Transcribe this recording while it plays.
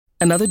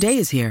Another day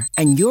is here,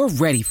 and you're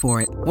ready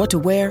for it. What to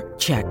wear?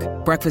 Check.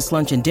 Breakfast,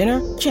 lunch, and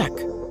dinner? Check.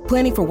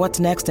 Planning for what's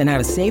next and how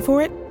to save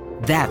for it?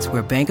 That's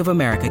where Bank of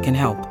America can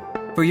help.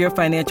 For your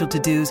financial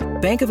to-dos,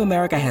 Bank of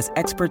America has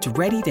experts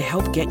ready to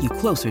help get you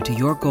closer to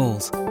your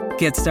goals.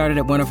 Get started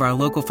at one of our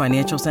local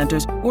financial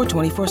centers or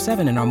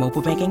 24/7 in our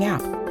mobile banking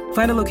app.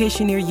 Find a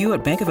location near you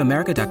at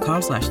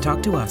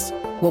bankofamerica.com/talktous.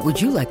 What would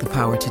you like the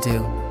power to do?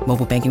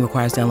 Mobile banking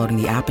requires downloading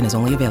the app and is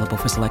only available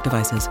for select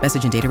devices.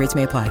 Message and data rates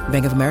may apply.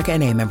 Bank of America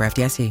N.A., member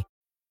FDIC.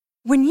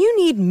 When you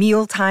need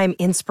mealtime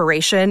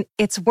inspiration,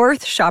 it's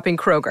worth shopping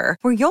Kroger,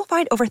 where you'll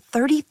find over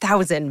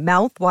 30,000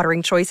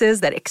 mouth-watering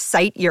choices that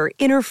excite your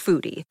inner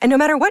foodie. And no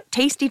matter what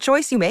tasty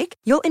choice you make,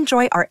 you'll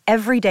enjoy our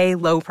everyday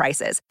low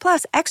prices,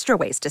 plus extra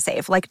ways to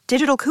save, like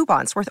digital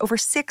coupons worth over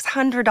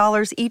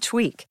 $600 each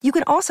week. You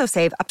can also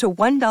save up to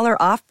 $1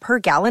 off per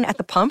gallon at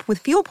the pump with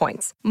fuel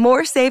points.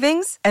 More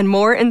savings and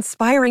more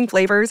inspiring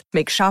flavors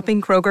make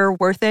shopping Kroger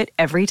worth it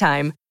every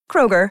time.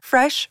 Kroger,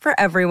 fresh for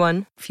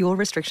everyone. Fuel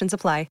restrictions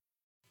apply.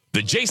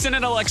 The Jason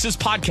and Alexis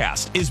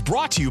podcast is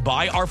brought to you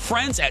by our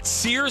friends at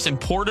Sears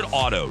Imported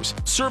Autos,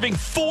 serving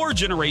 4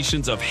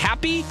 generations of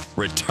happy,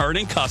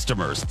 returning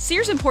customers.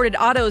 Sears Imported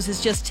Autos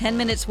is just 10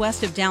 minutes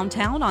west of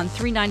downtown on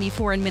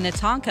 394 in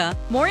Minnetonka.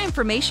 More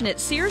information at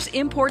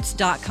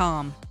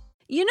SearsImports.com.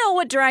 You know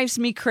what drives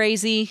me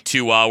crazy?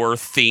 2-hour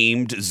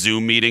themed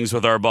Zoom meetings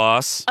with our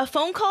boss. A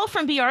phone call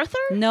from B. Arthur?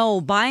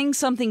 No, buying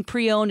something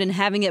pre-owned and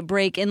having it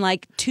break in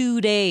like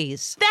 2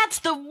 days. That's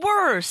the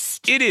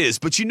worst. It is,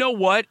 but you know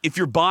what? If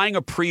you're buying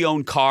a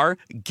pre-owned car,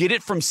 get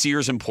it from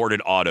Sears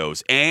Imported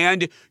Autos,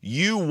 and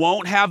you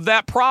won't have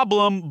that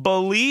problem,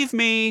 believe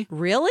me.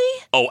 Really?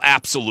 Oh,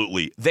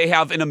 absolutely. They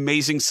have an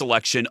amazing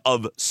selection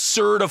of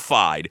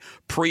certified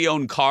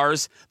pre-owned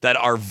cars that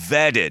are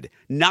vetted,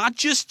 not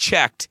just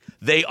checked.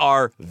 They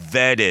are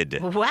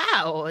vetted.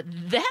 Wow,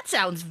 that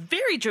sounds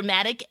very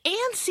dramatic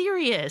and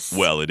serious.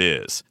 Well, it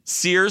is.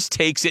 Sears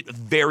takes it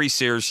very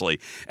seriously,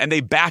 and they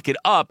back it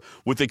up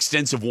with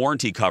extensive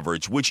warranty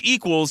coverage, which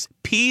equals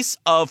peace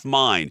of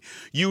mind.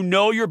 You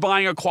know you're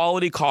buying a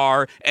quality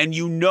car, and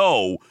you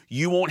know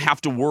you won't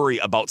have to worry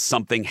about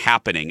something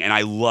happening, and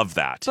I love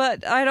that.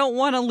 But I don't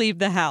want to leave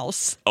the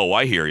house. Oh,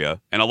 I hear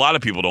you. And a lot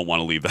of people don't want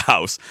to leave the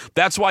house.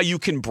 That's why you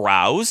can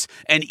browse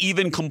and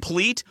even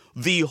complete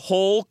the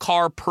whole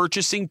car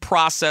purchasing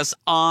process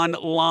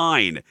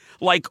online,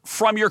 like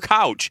from your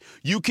couch.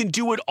 You can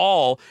do it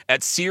all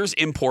at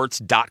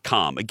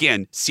SearsImports.com.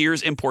 Again,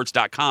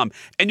 SearsImports.com.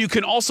 And you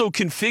can also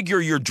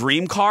configure your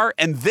dream car,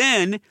 and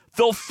then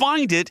they'll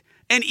find it.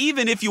 And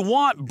even if you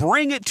want,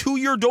 bring it to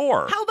your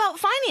door. How about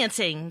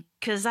financing?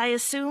 Because I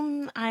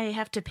assume I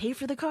have to pay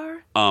for the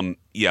car?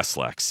 Yes,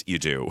 Lex, you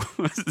do.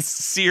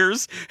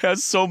 Sears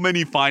has so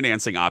many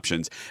financing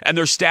options, and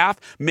their staff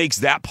makes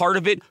that part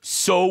of it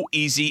so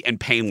easy and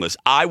painless.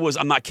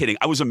 I'm not kidding.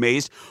 I was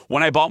amazed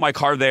when I bought my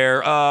car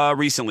there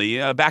recently,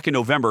 back in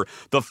November.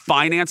 The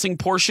financing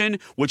portion,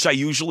 which I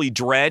usually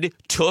dread,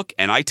 took,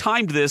 and I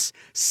timed this,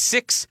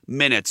 6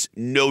 minutes.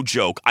 No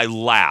joke. I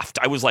laughed.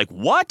 I was like,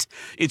 what?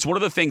 It's one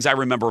of the things I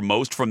remember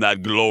most from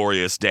that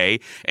glorious day,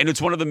 and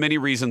it's one of the many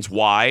reasons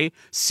why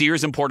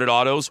Sears Imported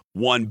Autos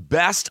won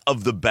Best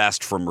of the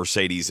Best from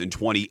Mercedes in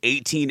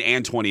 2018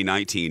 and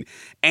 2019.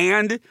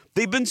 And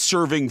they've been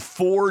serving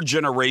 4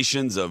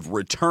 generations of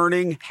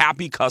returning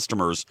happy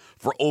customers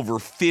for over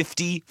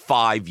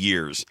 55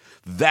 years.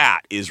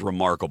 That is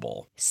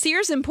remarkable.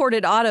 Sears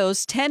Imported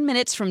Autos, 10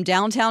 minutes from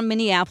downtown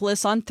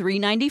Minneapolis on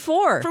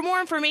 394. For more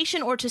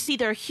information or to see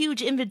their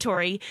huge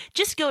inventory,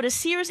 just go to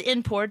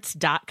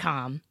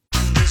SearsImports.com.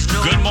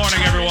 Good morning,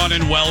 everyone,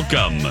 and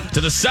welcome to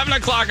the 7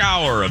 o'clock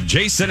hour of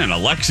Jason and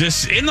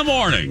Alexis in the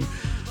morning.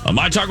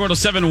 My Talk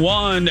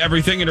 107.1,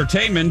 everything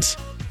entertainment,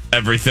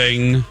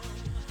 everything.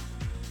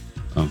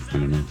 Oh, I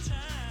don't know.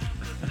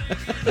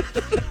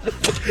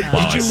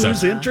 Did you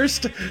lose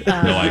interest?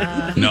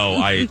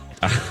 I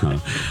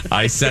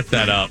set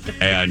that up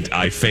and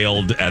I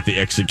failed at the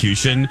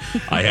execution.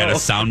 I had a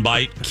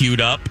soundbite queued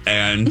up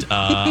and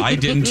I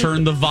didn't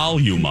turn the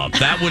volume up.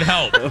 That would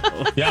help.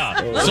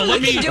 Yeah. So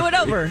let me do it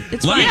over.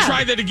 Let me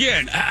try that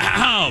again.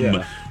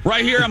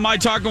 Right here on My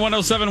Talk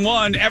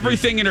 107.1,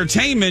 everything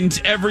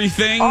entertainment,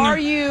 everything. Are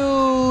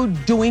you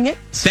doing it?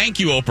 Thank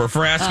you, Oprah,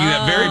 for asking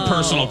that very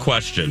personal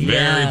question.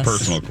 Very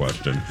personal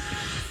question.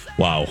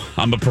 Wow,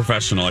 I'm a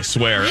professional, I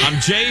swear. I'm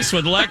Jace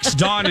with Lex,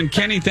 Dawn, and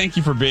Kenny. Thank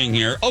you for being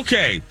here.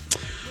 Okay,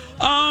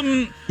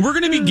 we're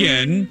going to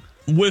begin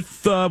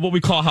with what we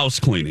call house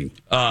cleaning,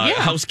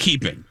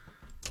 housekeeping,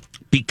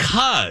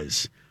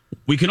 because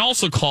we can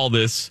also call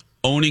this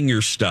owning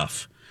your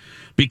stuff.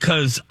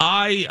 Because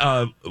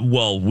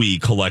we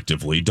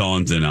collectively,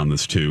 Dawn's in on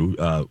this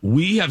too,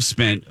 we have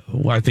spent,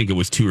 I think it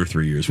was 2 or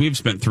 3 years, we've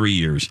spent 3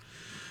 years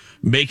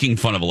making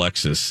fun of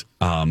Alexis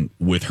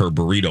with her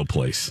burrito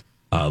place.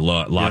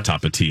 La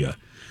Tapatia,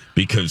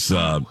 because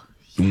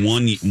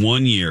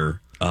one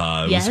year,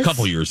 it was a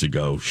couple years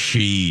ago,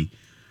 she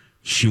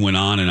went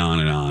on and on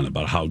and on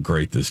about how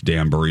great this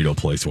damn burrito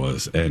place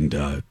was,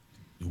 and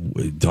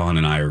Dawn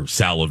and I are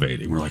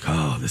salivating. We're like,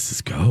 oh, this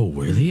is go.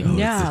 Really? Oh,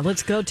 Yeah,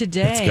 let's go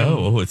today. let's go.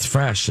 Oh, it's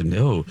fresh. And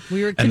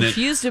We were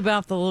confused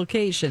about the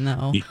location,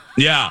 though.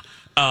 Yeah.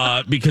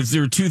 Because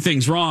there were two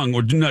things wrong,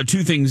 or no,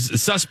 two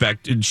things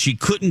suspect. And she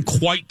couldn't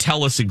quite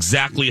tell us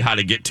exactly how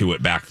to get to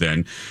it back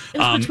then. It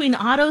was between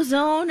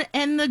AutoZone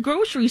and the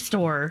grocery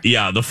store.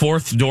 Yeah, the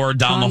fourth door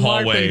down On the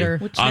hallway.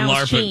 Larpenter. Which now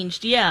has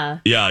changed, yeah.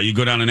 Yeah, you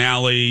go down an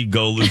alley,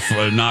 go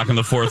knock on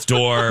the fourth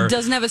door.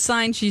 Doesn't have a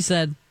sign, she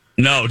said.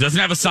 No, doesn't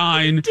have a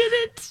sign.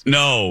 Didn't.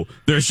 No,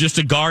 there's just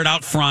a guard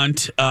out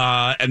front,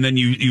 and then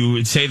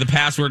you say the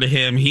password to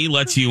him. He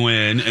lets you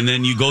in, and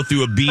then you go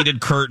through a beaded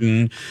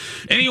curtain.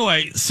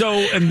 Anyway,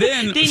 and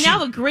then they now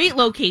have a great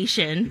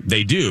location.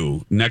 They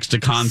do, next to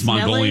Conn's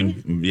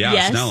Mongolian. Yeah,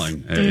 yes.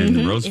 Snelling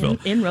in Roseville.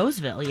 In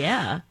Roseville,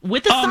 yeah,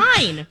 with a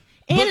sign,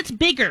 and it's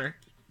bigger.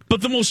 But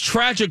the most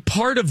tragic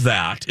part of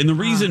that, and the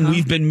reason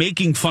we've been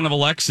making fun of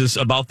Alexis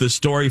about this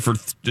story for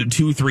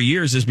 2-3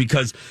 years, is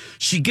because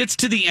she gets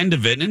to the end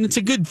of it, and it's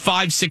a good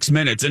 5-6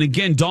 minutes. And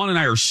again, Dawn and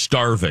I are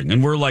starving,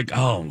 and we're like,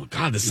 "Oh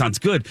God, this sounds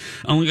good."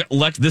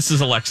 This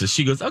is Alexis.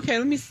 She goes, "Okay,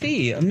 let me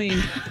see.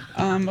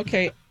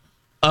 Okay."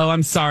 Oh,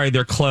 I'm sorry.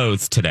 They're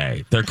closed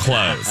today. They're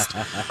closed.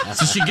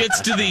 So she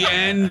gets to the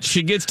end.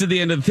 She gets to the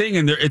end of the thing,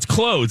 and it's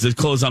closed. It's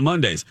closed on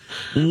Mondays.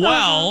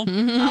 Well,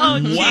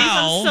 jeez,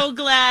 I'm so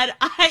glad.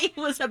 I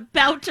was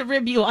about to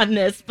rib you on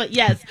this, but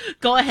yes,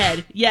 go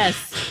ahead.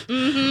 Yes.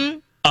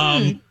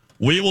 Mm-hmm.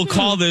 We will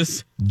call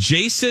this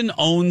Jason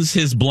owns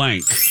his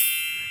blank,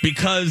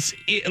 because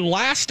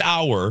last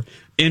hour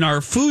in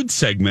our food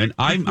segment,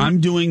 I'm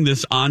doing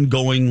this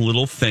ongoing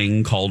little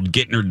thing called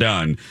Getting Her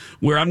Done,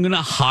 where I'm going to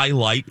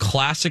highlight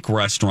classic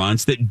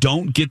restaurants that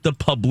don't get the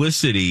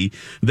publicity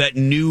that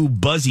new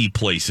buzzy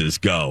places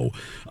go.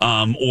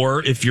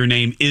 Or if your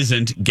name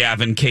isn't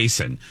Gavin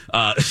Kaysen.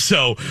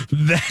 So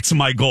that's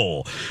my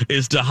goal,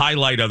 is to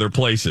highlight other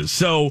places.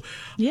 So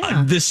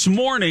this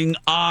morning,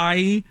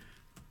 I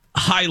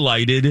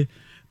highlighted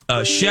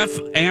Chef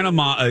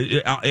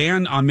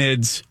Ann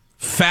Ahmed's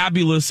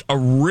fabulous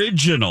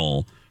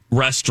original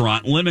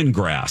restaurant,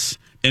 Lemongrass,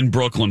 in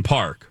Brooklyn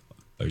Park.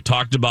 I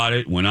talked about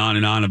it, went on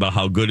and on about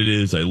how good it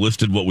is. I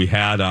listed what we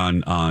had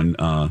on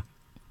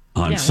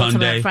Sunday. Some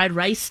of that fried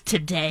rice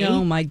today.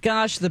 Oh my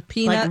gosh, the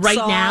peanut right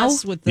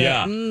sauce now? with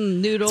the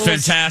noodles.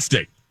 It's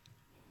fantastic.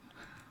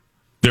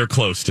 They're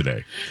closed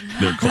today.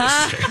 They're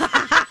closed today.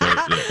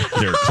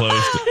 They're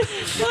closed.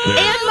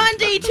 And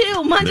Monday,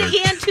 too. Monday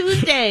and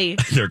Tuesday.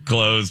 They're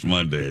closed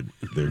Monday.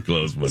 They're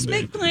closed Monday. Let's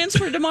make plans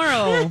for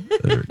tomorrow.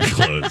 They're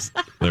closed.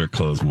 They're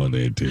closed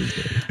Monday and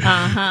Tuesday.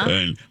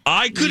 And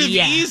I could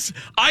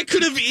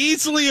have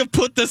easily have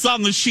put this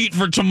on the sheet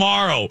for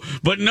tomorrow,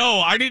 but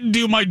no, I didn't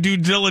do my due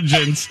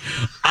diligence.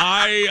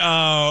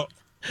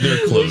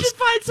 They're closed. We should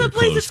find some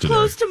place that's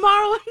closed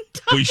tomorrow.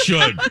 We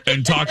should,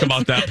 and talk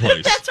about that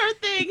place. That's our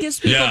thing. It gives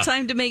people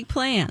time to make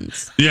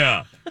plans.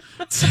 Yeah.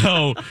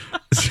 So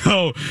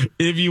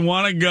if you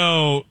want to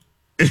go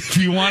to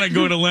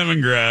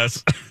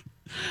Lemongrass,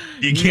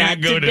 you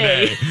can't go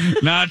today.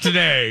 Not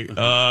today.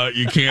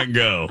 You can't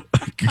go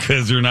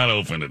because they're not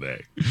open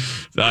today.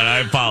 So I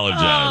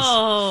apologize.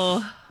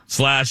 Oh. /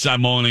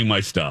 I'm owning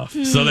my stuff.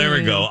 So there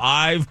we go.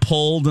 I've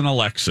pulled an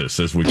Alexis,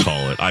 as we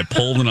call it. I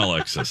pulled an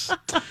Alexis.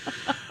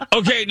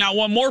 Okay, now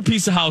one more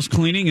piece of house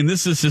cleaning, and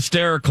this is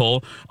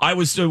hysterical.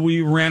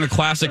 We ran a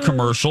classic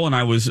commercial,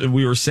 and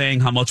we were saying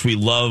how much we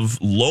love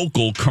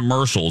local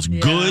commercials,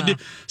 good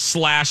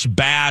 /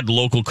 bad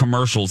local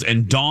commercials,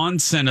 and Dawn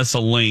sent us a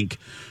link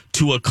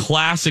to a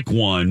classic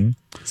one.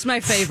 It's my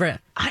favorite.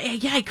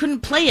 I couldn't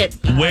play it.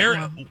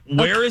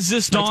 Where is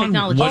this, Dawn?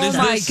 What is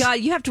my this?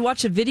 God, you have to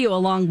watch a video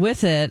along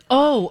with it.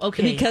 Oh,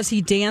 okay. Because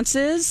he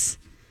dances.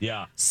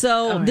 Yeah.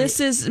 So this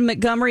is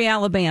Montgomery,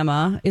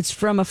 Alabama. It's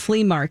from a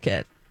flea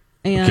market.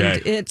 And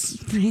it's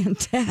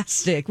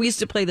fantastic. We used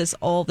to play this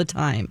all the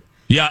time.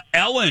 Yeah,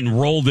 Ellen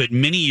rolled it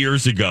many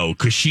years ago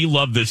because she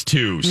loved this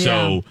too.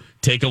 So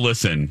take a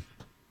listen.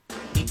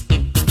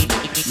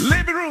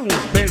 Living rooms,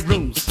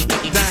 bedrooms,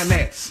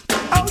 dinettes.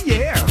 Oh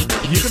yeah,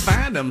 you can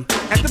find them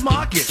at the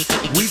market.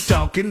 We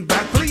talking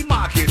about flea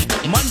market.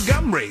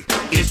 Montgomery,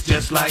 it's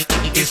just like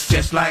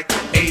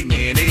a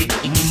mini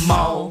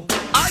mall.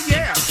 Oh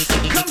yeah,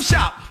 come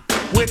shop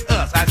with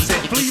us. I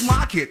said flea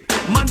market.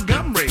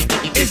 Montgomery,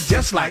 it's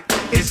just like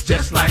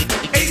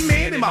a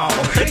mini mall.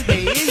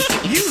 Hey,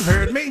 you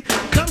heard me.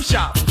 Come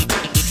shop.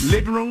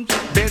 Living rooms,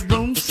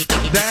 bedrooms,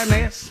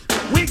 dinettes.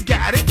 We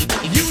got it.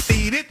 You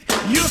need it.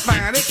 You'll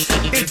find it.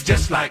 It's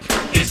just like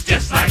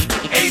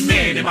a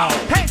mini mall.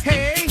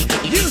 Hey,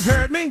 you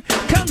heard me.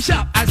 Come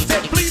shop. I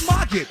said flea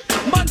market.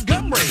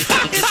 Montgomery.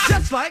 It's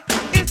just like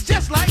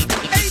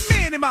a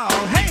mini mall.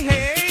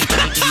 Hey.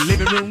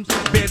 Living rooms,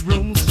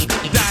 bedrooms,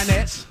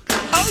 dinettes.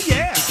 Oh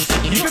yeah,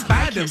 you can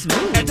find them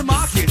at the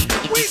market.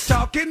 We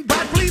talking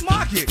about flea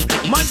market.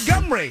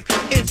 Montgomery.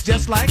 It's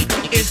just like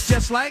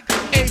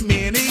a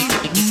mini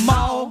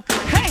mall.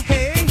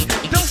 Hey,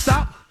 don't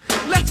stop.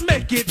 Let's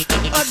make it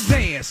a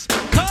dance.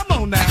 Come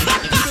on now. To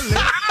the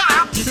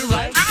left, to the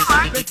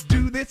right. Let's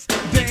do this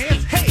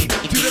dance. Hey,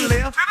 to the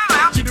left,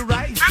 to the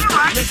right.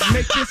 Let's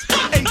make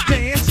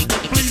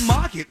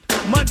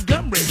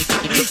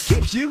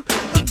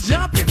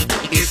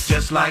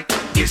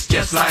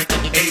just like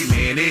a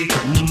mini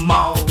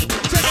mall.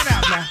 Check it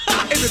out now,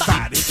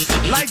 everybody,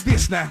 like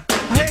this now.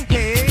 Hey,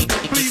 hey,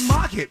 flea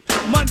market,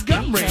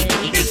 Montgomery.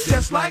 It's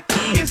just like.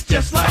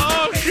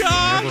 Oh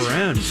God! Never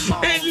ends.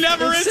 It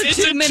never ends.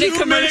 It's It's a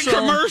 2-minute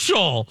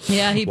commercial.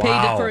 Yeah, he paid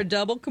it for a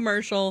double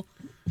commercial.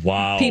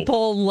 Wow.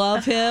 People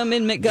love him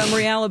in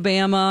Montgomery,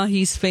 Alabama.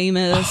 He's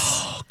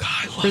famous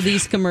for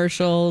these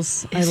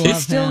commercials. I love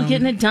He's still him.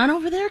 getting it done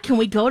over there? Can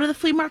we go to the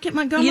flea market,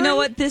 Montgomery? You know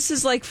what? This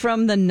is like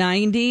from the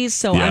 90s,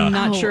 so Yeah. I'm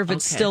not sure if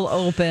it's still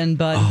open,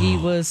 but he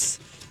was...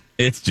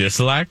 It's just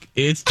like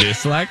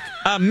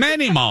a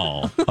mini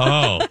mall.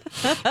 Oh,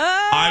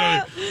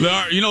 I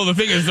don't. The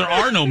thing is, there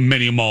are no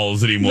mini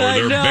malls anymore. I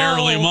They're know.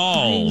 barely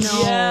malls.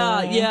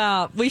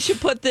 Yeah. We should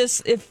put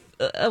this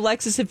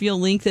Alexis, if you'll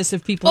link this,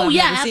 if people. have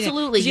never seen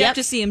absolutely. it. You have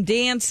to see him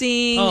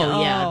dancing.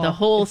 Oh yeah, the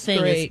whole it's thing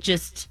great. is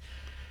just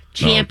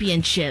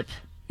championship.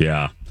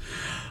 Yeah.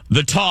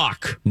 The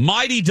Talk,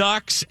 Mighty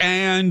Ducks,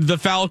 and the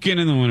Falcon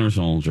and the Winter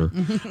Soldier.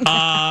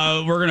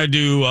 We're going to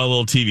do a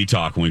little TV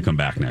talk when we come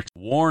back next.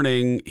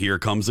 Warning, here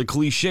comes a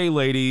cliche,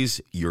 ladies.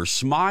 Your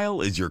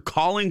smile is your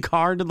calling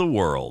card to the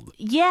world.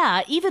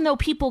 Yeah, even though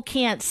people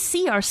can't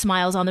see our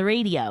smiles on the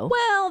radio.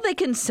 Well, they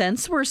can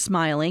sense we're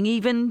smiling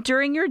even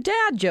during your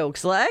dad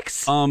jokes,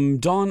 Lex.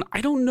 Dawn,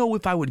 I don't know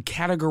if I would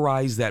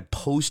categorize that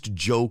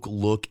post-joke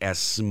look as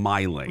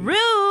smiling. Rude.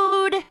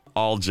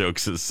 All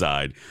jokes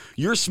aside,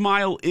 your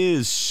smile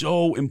is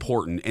so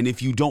important, and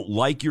if you don't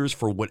like yours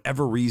for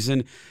whatever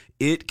reason,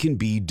 it can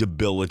be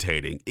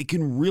debilitating. It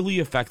can really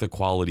affect the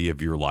quality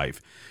of your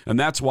life. And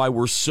that's why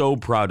we're so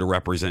proud to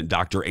represent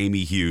Dr.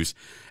 Amy Hughes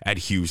at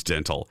Hughes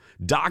Dental.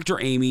 Dr.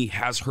 Amy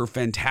has her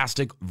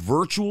fantastic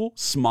virtual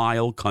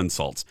smile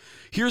consults.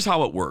 Here's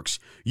how it works.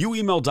 You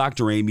email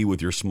Dr. Amy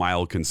with your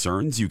smile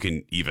concerns. You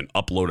can even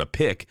upload a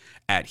pic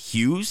at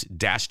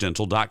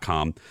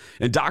hughes-dental.com,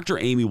 and Dr.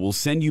 Amy will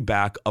send you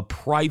back a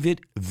private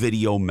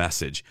video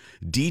message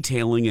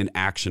detailing an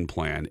action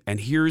plan.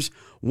 And here's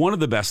one of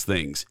the best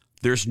things.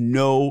 There's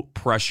no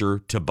pressure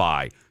to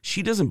buy.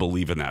 She doesn't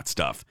believe in that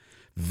stuff.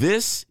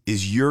 This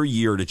is your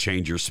year to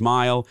change your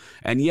smile.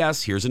 And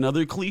yes, here's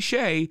another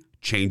cliche,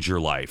 change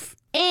your life.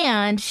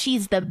 And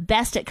she's the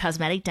best at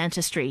cosmetic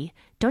dentistry.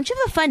 Don't you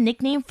have a fun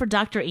nickname for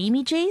Dr.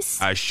 Amy,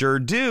 Jace? I sure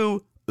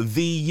do.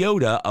 The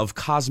Yoda of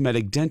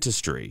cosmetic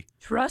dentistry.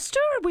 Trust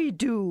her, we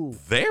do.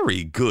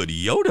 Very good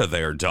Yoda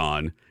there,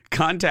 Dawn.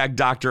 Contact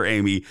Dr.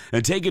 Amy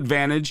and take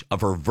advantage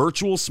of her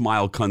virtual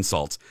smile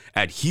consults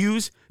at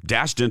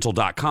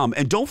hughes-dental.com.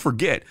 And don't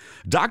forget,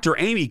 Dr.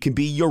 Amy can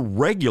be your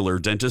regular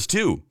dentist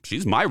too.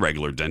 She's my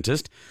regular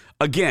dentist.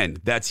 Again,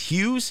 that's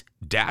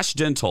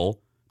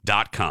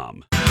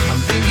hughes-dental.com. I'm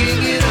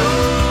thinking it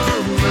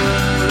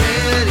over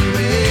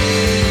anyway.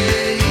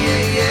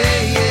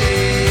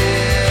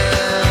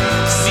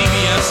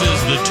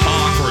 CBS's The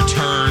Talk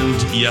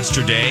returned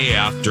yesterday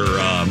after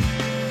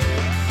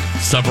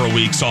several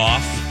weeks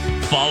off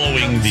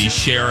following the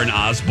Sharon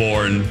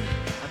Osbourne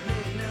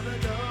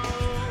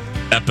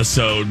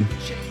episode.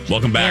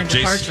 Welcome back,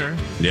 Jason.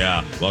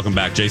 Yeah, welcome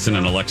back, Jason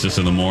and Alexis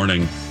in the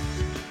morning.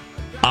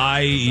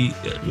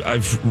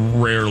 I've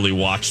rarely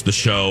watched the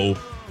show,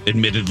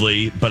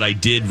 admittedly, but I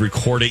did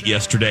record it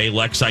yesterday.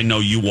 Lex, I know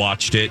you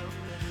watched it.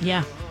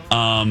 Yeah.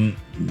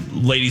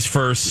 Ladies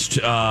first,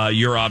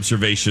 your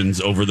observations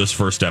over this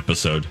first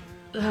episode.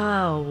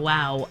 Oh,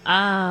 wow.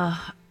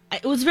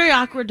 It was very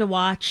awkward to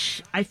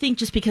watch, I think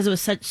just because it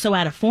was so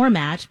out of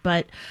format,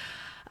 but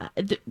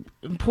the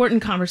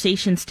important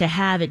conversations to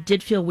have. It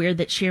did feel weird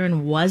that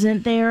Sharon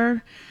wasn't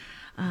there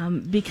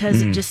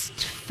because it just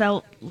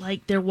felt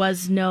like there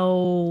was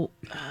no,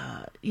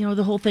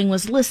 the whole thing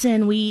was,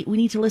 listen, we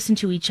need to listen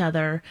to each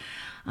other.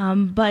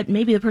 But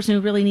maybe the person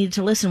who really needed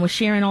to listen was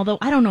Sharon, although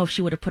I don't know if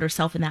she would have put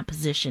herself in that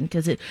position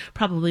because it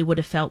probably would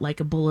have felt like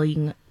a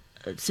bullying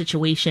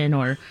situation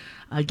or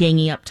a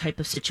ganging up type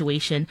of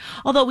situation.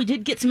 Although we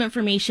did get some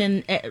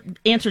information,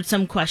 answered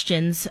some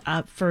questions.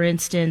 For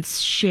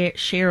instance,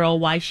 Cheryl,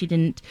 why she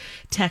didn't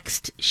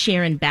text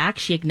Sharon back.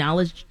 She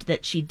acknowledged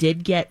that she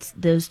did get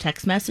those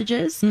text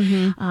messages,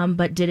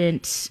 but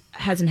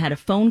hasn't had a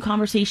phone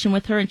conversation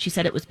with her. And she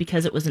said it was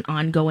because it was an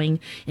ongoing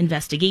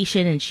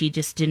investigation and she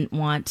just didn't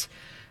want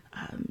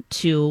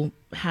to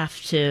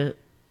have to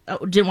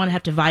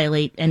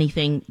violate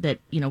anything that,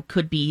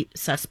 could be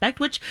suspect,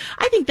 which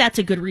I think that's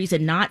a good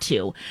reason not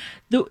to.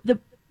 The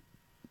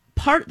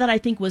part that I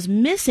think was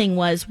missing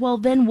was, well,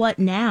 then what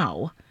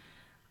now?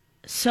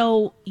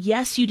 So,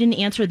 yes, you didn't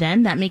answer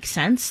then. That makes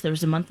sense. There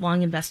was a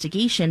month-long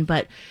investigation,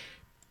 but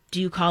do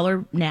you call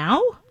her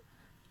now?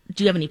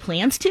 Do you have any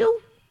plans to?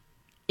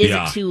 Is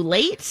it too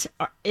late?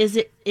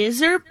 Is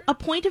there a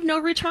point of no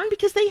return?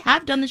 Because they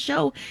have done the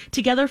show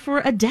together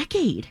for a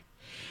decade.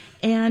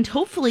 And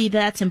hopefully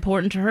that's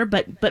important to her,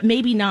 but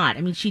maybe not.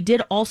 I mean, she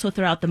did also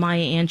throw out the Maya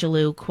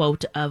Angelou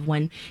quote of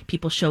when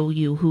people show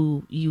you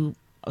who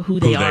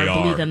they are,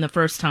 believe them the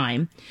first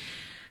time.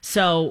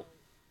 So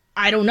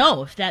I don't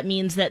know if that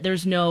means that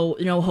there's no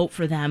hope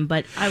for them,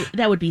 but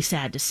that would be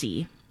sad to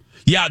see.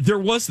 Yeah, there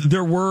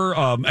were,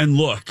 and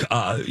look,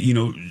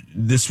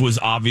 this was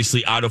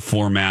obviously out of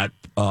format.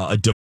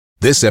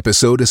 This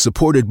episode is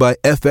supported by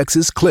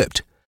FX's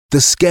Clipped,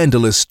 the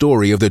scandalous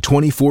story of the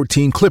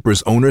 2014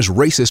 Clippers owner's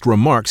racist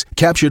remarks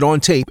captured on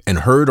tape and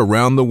heard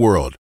around the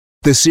world.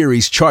 The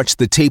series charts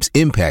the tape's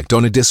impact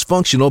on a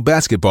dysfunctional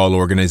basketball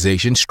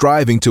organization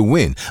striving to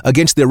win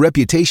against their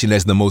reputation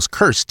as the most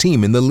cursed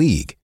team in the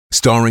league.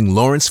 Starring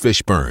Lawrence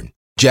Fishburne,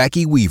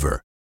 Jackie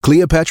Weaver,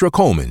 Cleopatra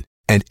Coleman,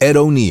 and Ed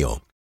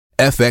O'Neill.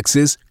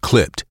 FX's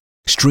Clipped,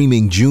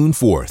 streaming June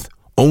 4th,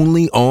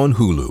 only on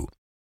Hulu.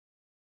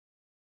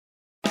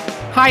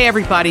 Hi,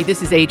 everybody.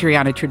 This is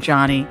Adriana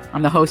Trajani.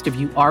 I'm the host of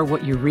You Are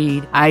What You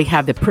Read. I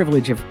have the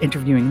privilege of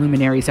interviewing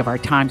luminaries of our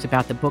times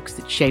about the books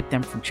that shaped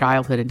them from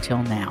childhood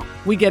until now.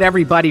 We get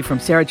everybody from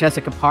Sarah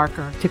Jessica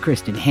Parker to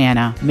Kristen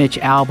Hanna, Mitch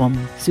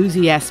Albom,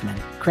 Susie Essman,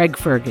 Craig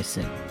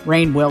Ferguson,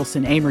 Rainn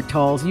Wilson, Amor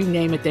Tolls, you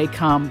name it, they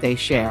come, they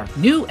share.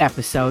 New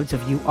episodes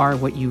of You Are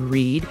What You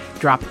Read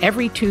drop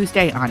every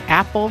Tuesday on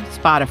Apple,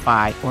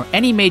 Spotify, or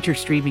any major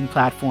streaming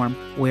platform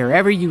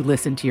wherever you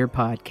listen to your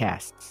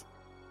podcasts.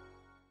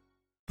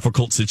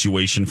 Difficult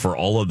situation for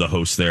all of the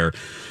hosts there.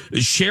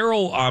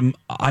 Cheryl,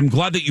 I'm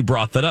glad that you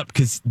brought that up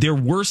because there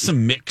were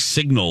some mixed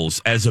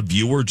signals as a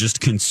viewer just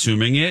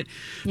consuming it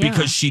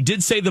because she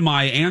did say the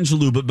Maya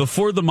Angelou, but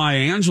before the Maya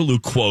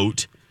Angelou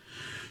quote,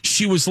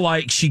 she was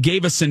like, she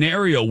gave a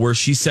scenario where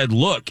she said,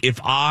 look, if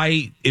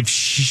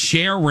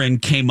Sharon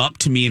came up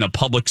to me in a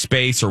public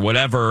space or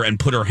whatever and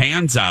put her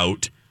hands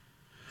out,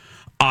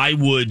 I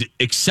would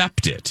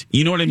accept it.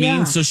 You know what I mean?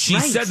 Yeah, so she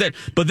said that,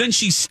 but then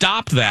she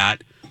stopped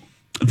that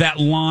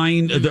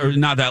line, or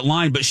not that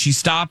line, but she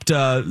stopped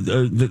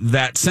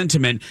that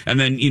sentiment. And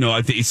then,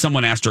 I think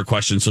someone asked her a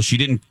question, so she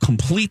didn't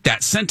complete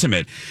that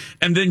sentiment.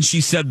 And then she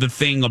said the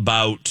thing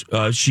about,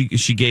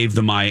 she gave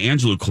the Maya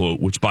Angelou quote,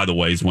 which, by the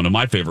way, is one of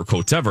my favorite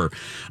quotes ever.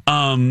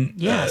 Same.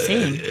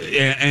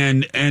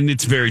 And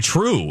it's very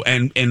true.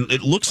 And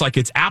it looks like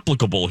it's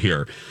applicable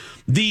here.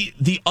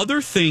 The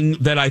other thing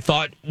that I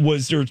thought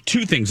was, there are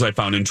two things I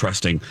found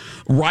interesting.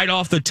 Right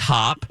off the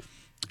top,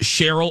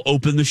 Cheryl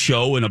opened the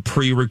show in a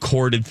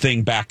pre-recorded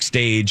thing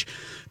backstage,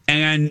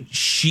 and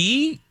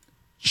she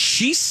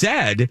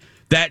said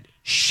that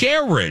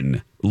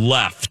Sharon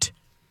left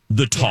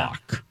the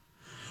talk,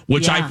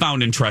 which I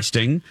found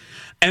interesting.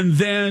 And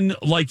then,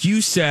 like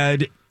you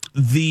said,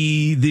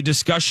 the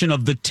discussion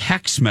of the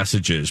text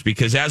messages,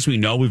 because as we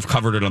know, we've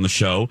covered it on the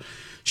show,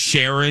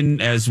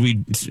 Sharon, as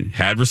we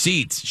had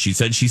receipts, she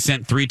said she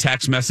sent 3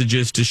 text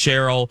messages to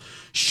Cheryl.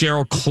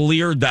 Cheryl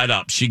cleared that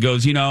up. She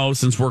goes,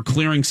 since we're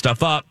clearing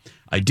stuff up,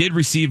 I did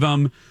receive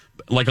them,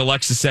 like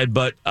Alexa said,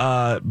 but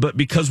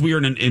because we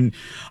are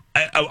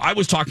I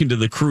was talking to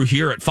the crew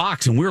here at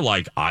Fox, and we're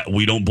like,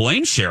 we don't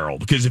blame Cheryl,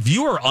 because if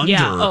you are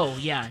under,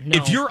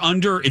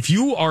 if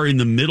you are in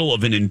the middle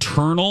of an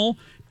internal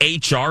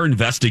HR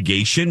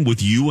investigation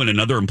with you and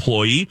another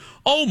employee,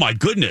 oh my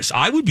goodness,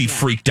 I would be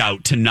freaked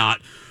out to not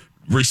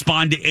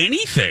respond to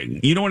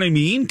anything. You know what I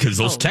mean? Because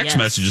those text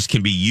messages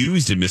can be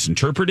used and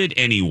misinterpreted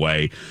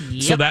anyway.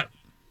 Yep. So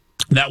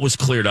that was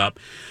cleared up.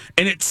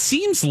 And it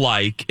seems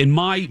like, in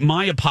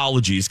my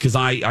apologies, because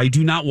I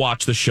do not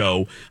watch the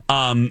show.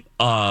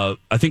 I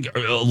think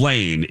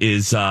Elaine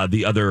is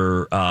the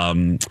other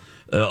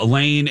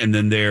Elaine, and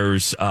then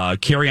there's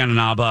Carrie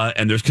Ananaba,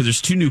 and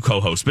there's 2 new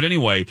co-hosts. But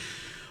anyway,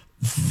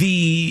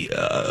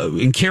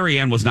 and Carrie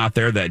Ann was not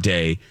there that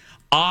day.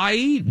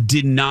 I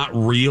did not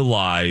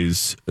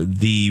realize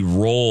the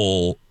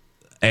role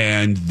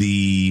and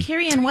the...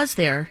 Carrie Ann was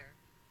there.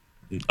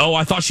 Oh,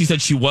 I thought she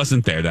said she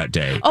wasn't there that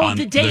day. Oh,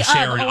 the day the of.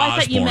 Sharon Oh, I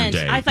thought you meant.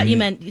 day. I thought you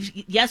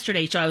meant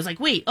yesterday. So I was like,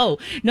 wait. Oh,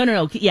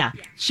 no. Yeah,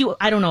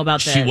 I don't know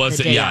about that. She wasn't.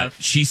 The day Yeah, of,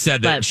 she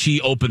said that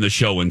she opened the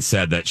show and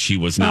said that she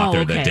was not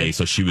there that day.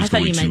 So she was. I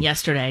thought you meant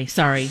yesterday.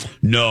 Sorry.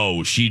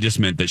 No, she just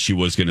meant that she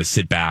was going to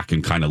sit back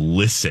and kind of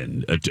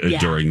listen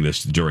during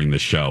the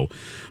show.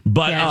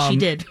 But she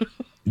did.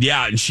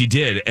 Yeah, and she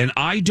did. And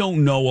I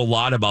don't know a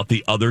lot about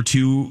the other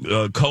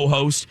 2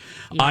 co-hosts.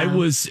 Yeah. I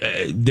was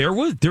there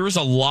was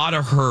a lot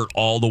of hurt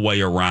all the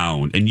way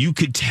around, and you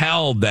could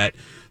tell that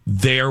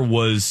there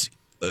was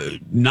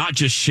not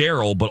just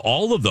Cheryl, but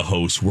all of the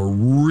hosts were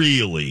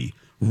really,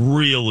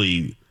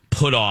 really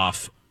put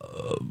off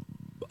of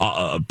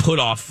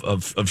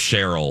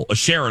Cheryl,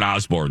 Sharon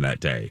Osbourne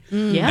that day.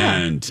 Yeah,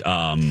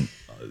 and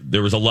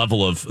there was a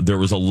level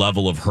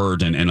of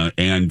hurt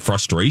and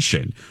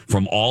frustration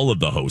from all of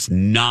the hosts,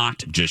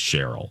 not just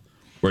Cheryl.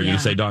 What are you going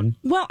to say, Dawn?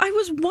 Well, I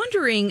was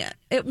wondering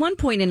at one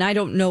point, and I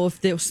don't know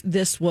if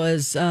this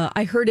was,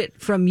 I heard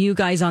it from you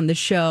guys on the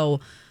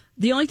show.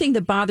 The only thing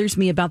that bothers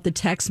me about the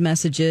text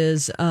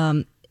messages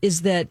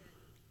is that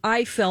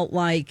I felt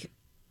like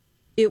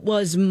it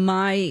was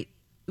when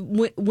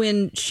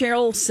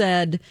Cheryl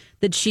said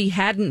that she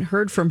hadn't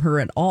heard from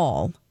her at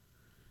all.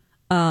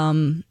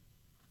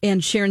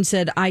 And Sharon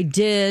said, I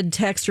did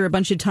text her a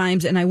bunch of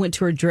times, and I went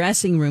to her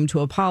dressing room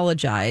to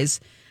apologize.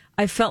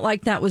 I felt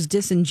like that was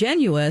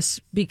disingenuous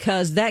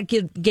because that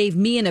gave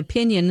me an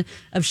opinion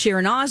of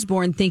Sharon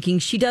Osbourne, thinking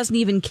she doesn't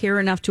even care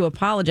enough to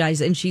apologize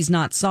and she's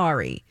not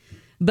sorry.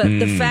 But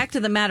the fact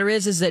of the matter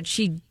is that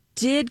she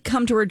did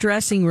come to her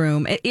dressing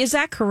room. Is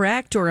that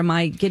correct, or am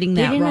I getting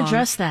that wrong? They didn't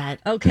address that.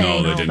 Okay.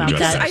 No, they didn't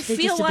address that. I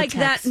feel like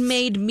that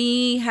made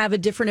me have a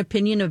different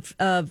opinion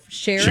of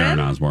Sharon. Sharon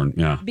Osbourne,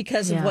 yeah.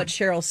 Because of what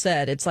Cheryl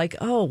said. It's like,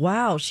 oh,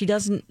 wow,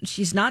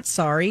 she's not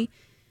sorry.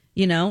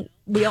 You know,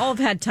 we all have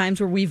had times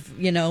where we've,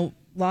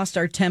 lost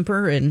our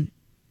temper and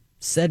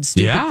said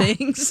stupid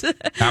things.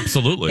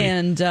 Absolutely.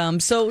 And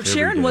so Every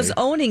Sharon day. was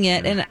owning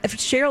it, and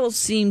Cheryl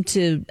seemed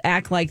to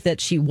act like that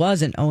she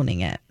wasn't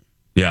owning it.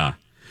 Yeah.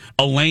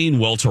 Elaine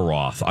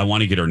Welteroth. I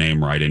want to get her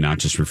name right and not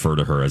just refer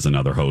to her as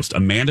another host.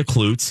 Amanda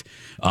Klutz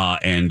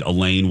and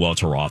Elaine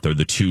Welteroth are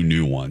the two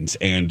new ones.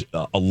 And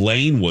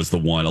Elaine was the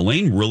one.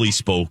 Elaine really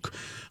spoke.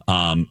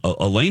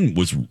 Elaine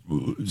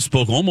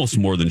spoke almost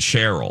more than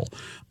Cheryl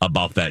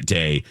about that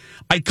day.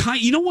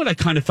 You know what I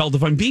kind of felt,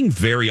 if I'm being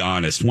very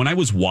honest, when I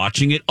was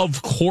watching it,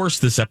 of course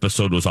this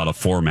episode was out of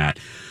format,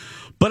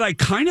 but I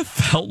kind of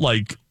felt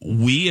like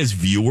we as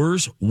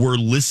viewers were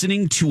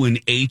listening to an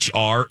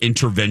HR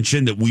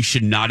intervention that we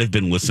should not have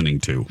been listening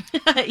to.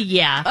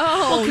 Yeah.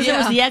 Oh, because it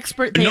was the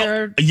expert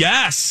there. No,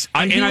 yes.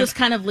 And he was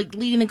kind of like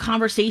leading the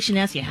conversation,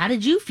 asking, how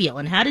did you feel?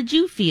 And how did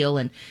you feel?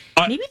 And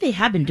maybe they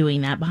have been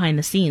doing that behind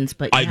the scenes,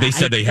 but they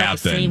said they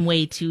have the been. same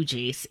way too,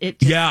 Jace.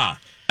 Yeah.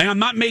 And I'm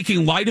not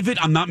making light of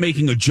it. I'm not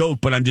making a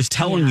joke, but I'm just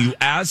telling you,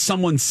 as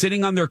someone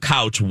sitting on their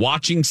couch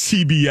watching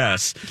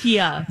CBS,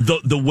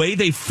 the way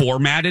they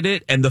formatted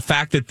it and the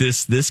fact that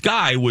this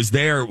guy was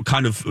there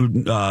kind of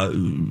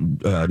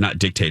not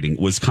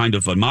dictating, was kind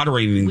of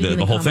moderating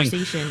the whole thing.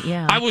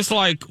 Yeah. I was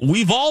like,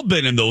 we've all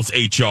been in those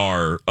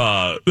HR,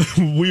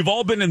 we've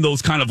all been in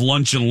those kind of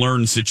lunch and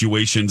learn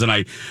situations. And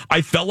I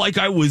felt like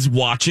I was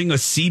watching a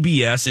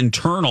CBS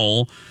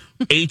internal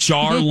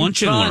HR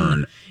lunch and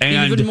learn.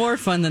 And even more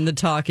fun than the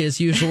talk is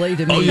usually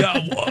to me. Oh yeah,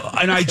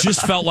 and I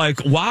just felt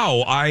like,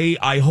 wow,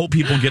 I hope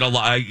people get a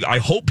lot. I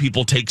hope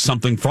people take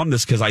something from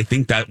this, because I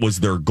think that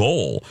was their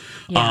goal.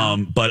 Yeah.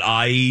 But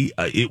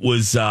it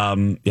was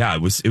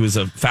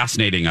a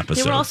fascinating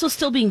episode. They were also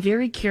still being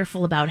very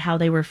careful about how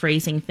they were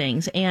phrasing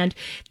things, and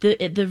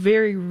the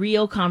very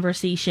real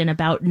conversation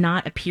about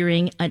not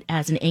appearing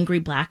as an angry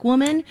black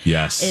woman.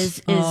 Yes.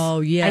 Is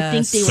yes. I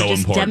think they were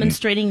just important.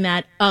 demonstrating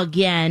that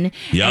again.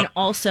 Yep. And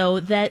also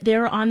that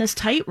they're on this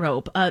tightrope.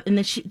 And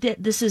that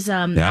this is,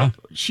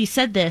 she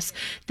said this,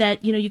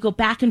 that, you go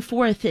back and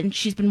forth, and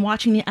she's been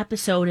watching the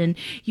episode, and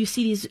you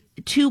see these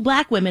two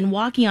black women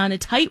walking on a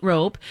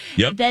tightrope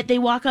that they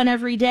walk on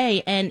every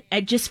day. And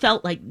I just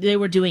felt like they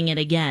were doing it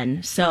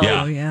again. So,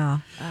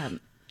 I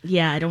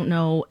don't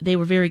know. They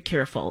were very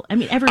careful. I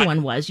mean,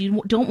 everyone was.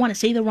 You don't want to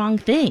say the wrong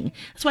thing.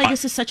 That's why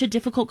this is such a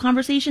difficult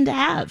conversation to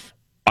have.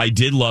 I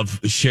did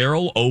love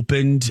Cheryl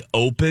opened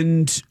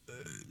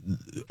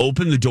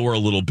the door a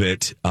little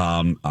bit.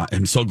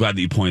 I'm so glad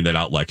that you pointed that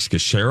out, Lex,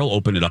 because Cheryl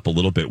opened it up a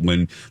little bit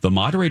when the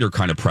moderator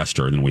kind of pressed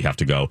her, and then we have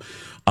to go.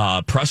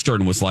 Pressed her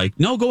and was like,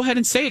 no, go ahead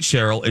and say it,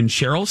 Cheryl. And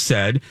Cheryl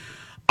said,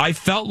 I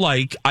felt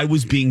like I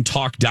was being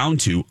talked down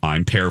to.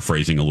 I'm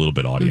paraphrasing a little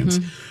bit, audience.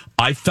 Mm-hmm.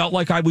 I felt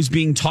like I was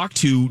being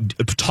talked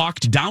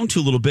down to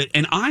a little bit,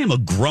 and I am a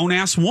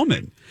grown-ass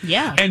woman.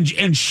 Yeah. And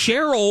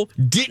Cheryl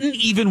didn't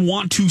even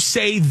want to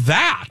say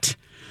that.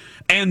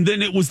 And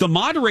then it was the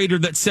moderator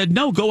that said,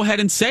 no, go ahead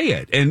and say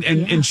it. And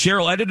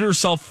Cheryl edited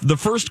herself the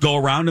first go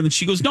around, and then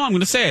she goes, no, I'm going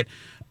to say it.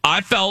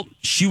 I felt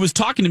she was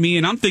talking to me,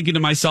 and I'm thinking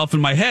to myself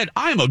in my head,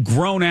 I'm a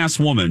grown-ass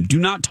woman. Do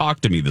not talk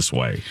to me this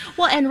way.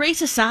 Well, and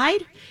race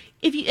aside,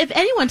 if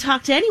anyone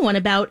talked to anyone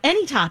about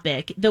any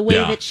topic, the way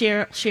that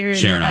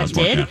Sharon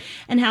Osbourne, did,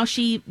 and how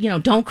she,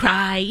 don't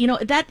cry,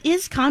 that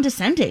is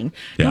condescending,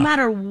 no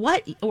matter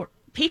what, or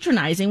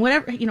patronizing,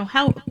 whatever,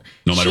 how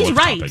no matter she's what the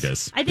right. topic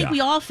is. I think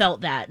we all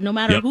felt that, no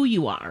matter who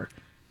you are.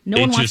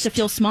 No one wants to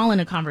feel small in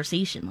a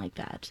conversation like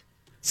that.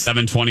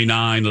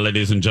 7:29,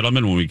 ladies and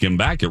gentlemen. When we come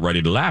back, get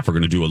ready to laugh. We're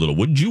going to do a little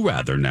Would You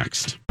Rather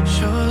next.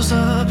 Shows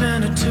up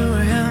in a 2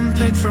 a.m.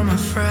 pick from a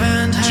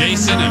friend.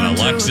 Jason and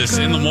Alexis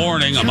in the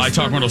morning on My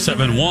Talk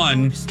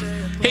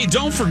 107.1. Hey,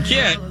 don't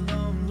forget,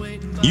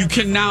 you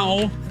can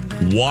now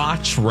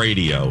watch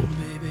radio.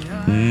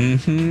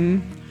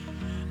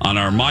 On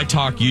our My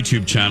Talk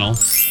YouTube channel,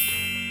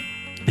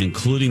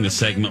 including the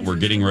segment we're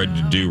getting ready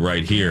to do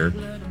right here,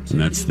 and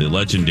that's the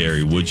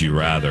legendary Would You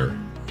Rather.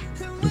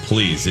 And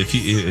please,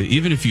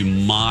 even if you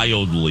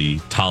mildly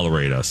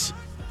tolerate us,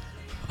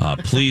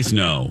 please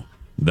know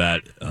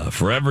that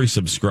for every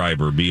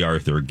subscriber, B.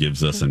 Arthur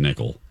gives us a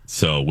nickel.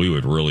 So we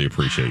would really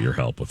appreciate your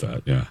help with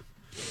that. Yeah,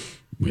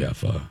 we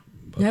have. I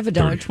have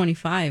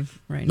 $1.25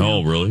 right now.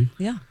 Oh, really?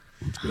 Yeah,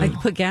 I can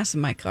put gas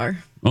in my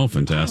car. Oh,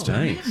 fantastic!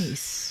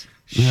 Nice.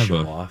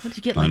 What did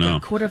you get, like a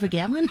quarter of a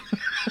gallon?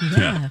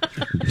 Yeah.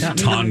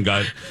 Ton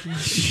got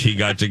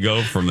to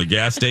go from the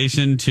gas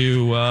station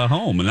to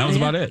home, and that was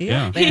about it.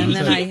 Yeah. And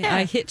then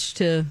I hitched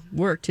to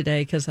work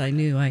today because I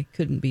knew I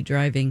couldn't be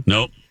driving.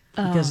 Nope.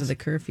 Because of the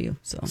curfew.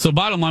 So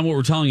bottom line, what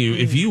we're telling you,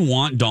 if you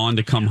want Dawn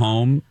to come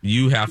home,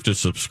 you have to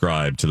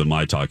subscribe to the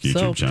My Talk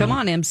YouTube channel. Come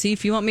on, MC.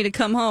 If you want me to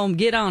come home,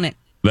 get on it.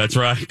 That's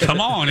right.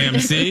 Come on,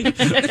 MC.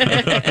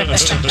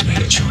 It's time to make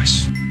a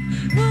choice.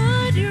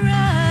 Would you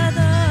rather?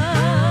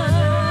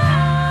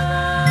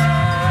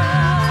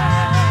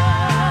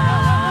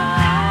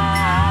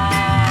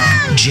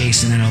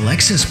 Jason and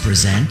Alexis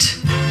present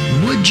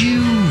Would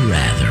You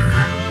Rather?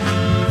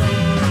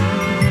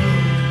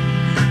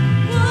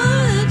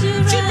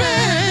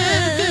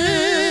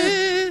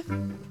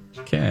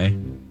 Okay.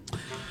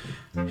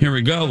 Here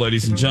we go,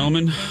 ladies and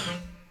gentlemen.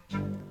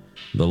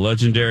 The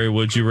legendary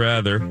Would You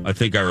Rather. I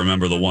think I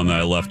remember the one that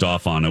I left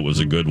off on. It was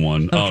a good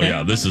one. Okay. Oh,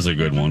 yeah, this is a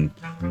good one.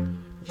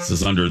 This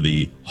is under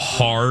the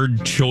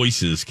hard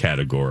choices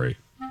category.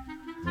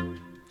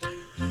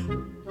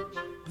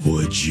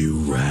 Would you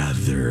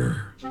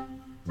rather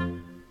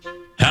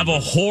have a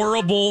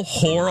horrible,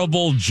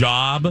 horrible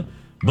job,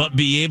 but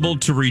be able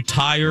to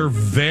retire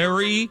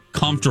very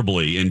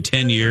comfortably in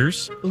 10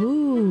 years?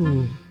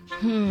 Ooh.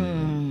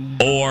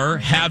 Or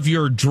have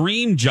your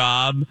dream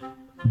job,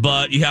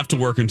 but you have to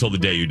work until the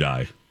day you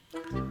die?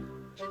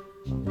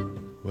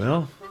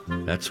 Well,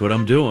 that's what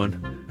I'm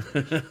doing.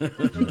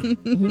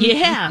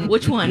 Yeah,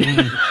 which one?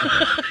 The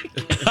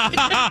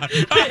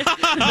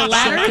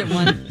latter? Second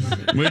one.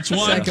 Which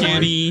one, Second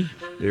Kenny? one.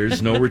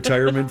 There's no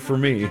retirement for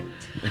me.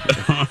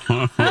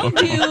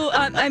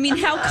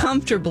 How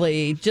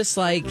comfortably? Just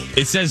like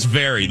it says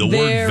very. The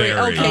word very.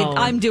 Okay,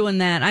 I'm doing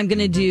that. I'm going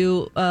to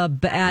do a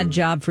bad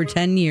job for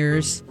 10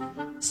 years,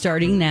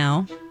 starting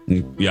now.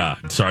 Yeah,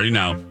 starting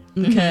now.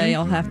 Okay,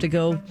 I'll have to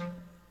go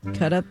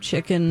cut up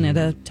chicken at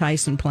a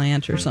Tyson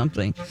plant or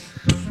something.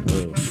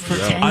 For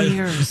 10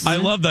 years. I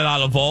love that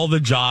out of all the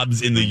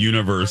jobs in the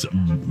universe,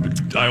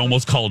 I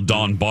almost called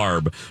Dawn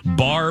Barb.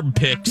 Barb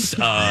picks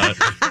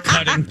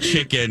cutting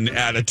chicken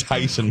at a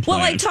Tyson plant.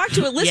 Well, I talked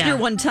to a listener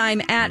one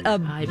time at a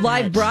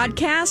live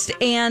broadcast,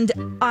 and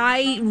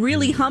I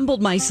really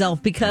humbled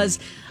myself because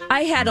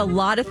I had a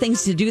lot of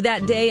things to do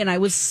that day, and I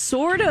was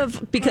sort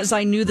of, because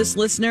I knew this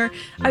listener,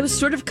 I was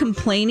sort of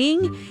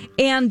complaining,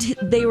 and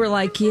they were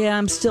like, yeah,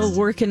 I'm still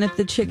working at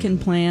the chicken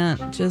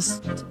plant,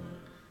 just,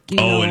 you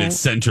know. And it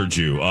centered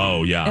you.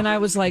 Oh, yeah. And I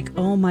was like,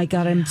 oh my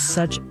God, I'm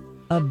such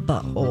a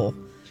butthole.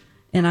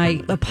 And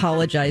I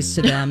apologized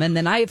to them. And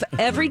then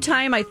every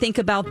time I think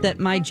about that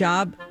my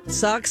job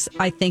sucks,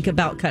 I think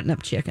about cutting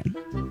up chicken.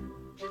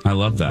 I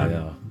love that.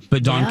 Yeah.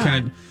 But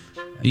Dawn,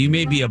 you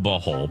may be a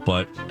butthole,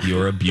 but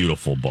you're a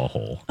beautiful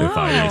butthole, if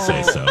I may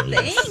say so.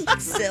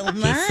 Thanks so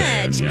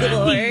much,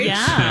 Gorge.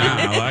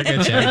 Yeah. Look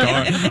at you,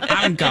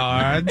 I'm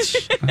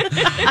Gorge.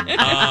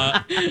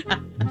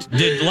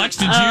 Lex,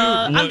 did you?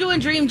 I'm doing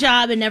dream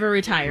job and never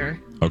retire.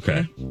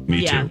 Okay,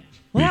 me too.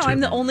 Wow, I'm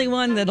the only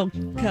one that'll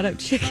cut up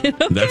chicken.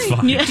 Okay. That's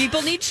fine. Yeah.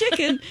 People need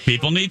chicken.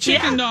 People need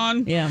chicken,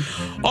 Dawn. Yeah.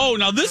 Oh,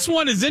 now this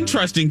one is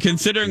interesting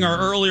considering our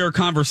earlier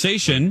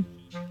conversation.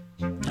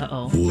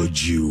 Uh-oh. Would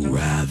you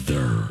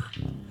rather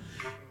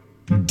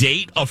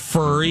date a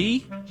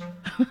furry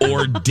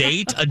or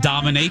date a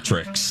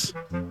dominatrix?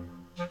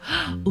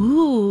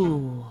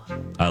 Ooh.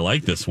 I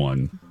like this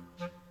one.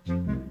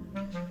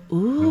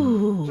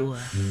 Ooh.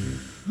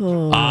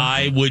 Oh.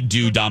 I would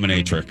do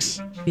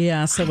dominatrix.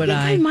 Yeah, so would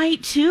I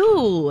might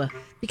too.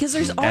 Because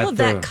there's all of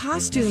that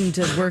costume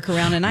to work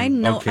around, and I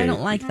know I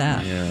don't like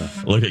that. Yeah.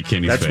 Look at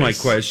Kenny's That's face. my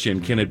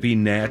question. Can it be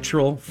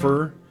natural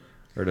fur,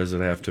 or does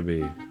it have to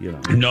be,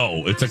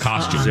 No, it's a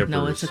costume.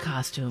 No, it's a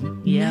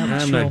costume. Yeah.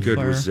 I'm not good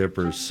with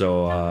zippers,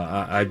 so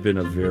I've been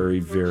a very,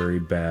 very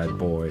bad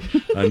boy.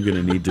 I'm going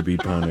to need to be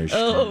punished.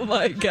 Oh,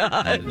 my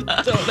God.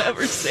 Don't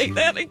ever say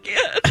that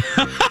again.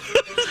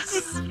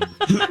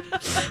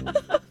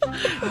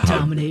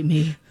 Dominate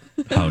me.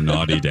 How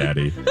naughty,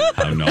 Daddy.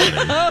 How naughty.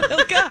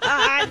 Oh,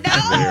 God,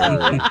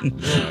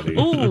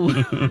 no.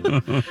 Ooh.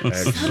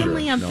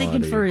 Suddenly I'm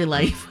thinking furry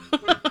life.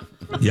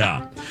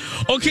 Yeah.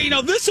 Okay,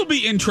 now this will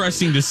be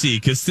interesting to see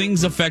because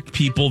things affect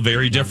people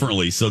very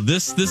differently. So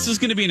this is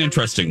going to be an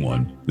interesting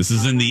one. This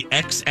is in the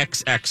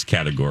XXX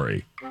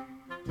category.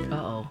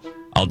 Uh-oh.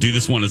 I'll do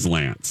this one as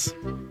Lance.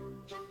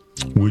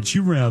 Would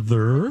you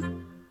rather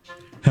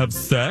have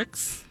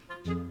sex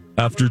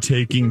after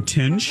taking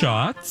 10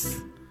 shots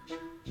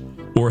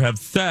or have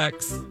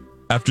sex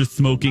after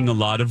smoking a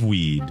lot of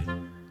weed?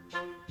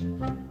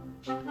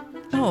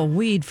 Oh,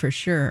 weed for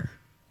sure.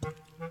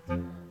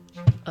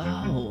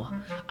 Oh,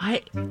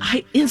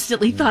 I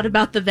instantly thought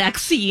about the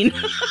vaccine.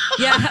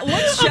 Yeah,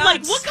 what shots? I'm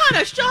like, what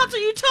kind of shots are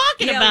you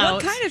talking about?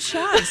 What kind of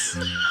shots?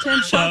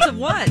 10 shots of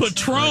what?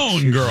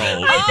 Patron, girl.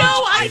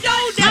 I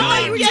know. Now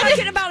I were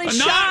talking about a not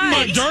shot.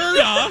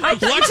 Moderna. I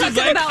thought you were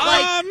talking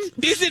about,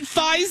 is it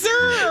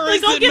Pfizer or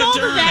is go it get Moderna? all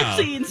the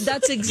vaccines.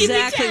 That's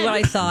exactly what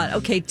I thought.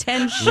 Okay,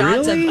 10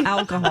 shots of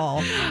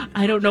alcohol.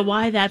 I don't know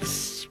why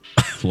that's...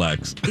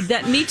 Lex.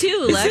 Me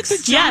too, Lex.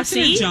 Is it the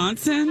Johnson &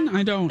 Johnson?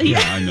 I don't. Yeah,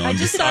 I know. I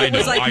just thought it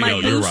was like my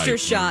booster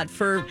shot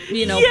for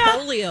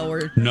polio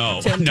or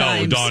no, 10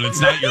 times. Dawn.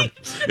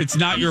 It's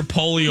not your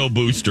polio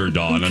booster,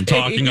 Dawn. I'm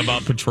talking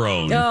about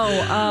Patron.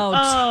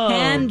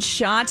 10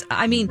 shots.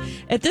 I mean,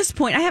 at this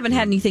point, I haven't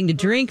had anything to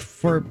drink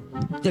for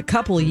a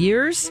couple of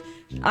years.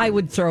 I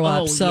would throw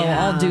up,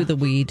 I'll do the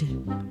weed.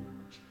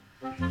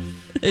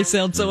 They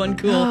sound so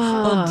uncool.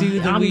 I'll do the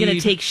weed. I'm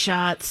gonna take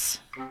shots.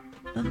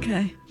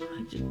 Okay.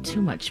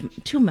 Too much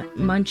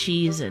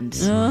munchies and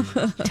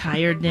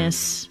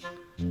tiredness.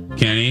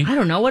 Kenny? I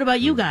don't know. What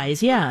about you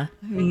guys? Yeah.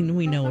 I mean,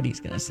 we know what he's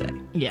going to say.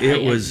 Yeah.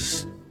 It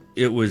was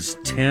it was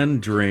 10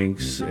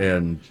 drinks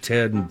and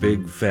 10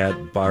 big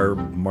fat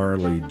Bob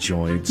Marley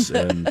joints,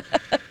 and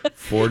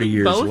 40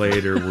 years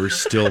later, we're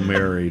still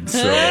married.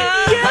 So we know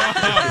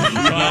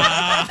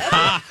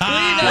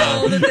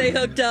that they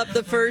hooked up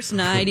the first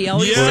night. He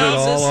always put it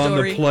tells this all on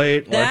story. the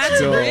plate. That's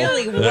Let's go.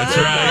 really wow. That's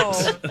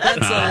right.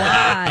 That's a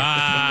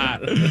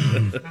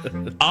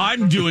lot.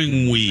 I'm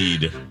doing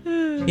weed.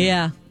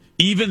 Yeah.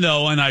 Even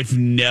though, and I've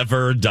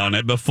never done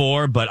it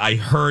before, but I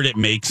heard it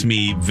makes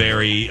me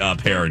very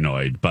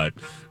paranoid. But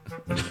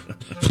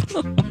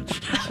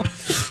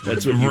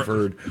that's what you've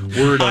heard.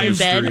 Word on the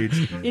street.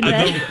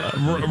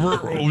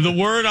 The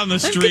word on the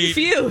street. I'm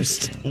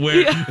confused.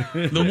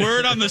 The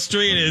word on the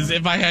street is,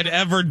 if I had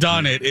ever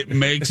done it, it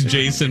makes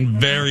Jason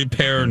very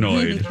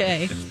paranoid.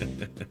 Okay.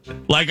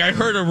 Like, I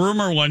heard a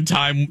rumor one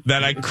time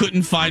that I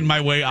couldn't find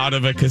my way out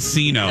of a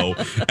casino,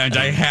 and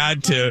I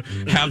had to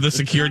have the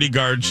security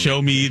guard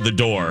show me the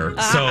door.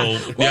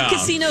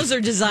 Casinos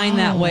are designed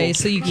that way,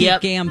 so you keep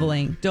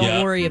gambling.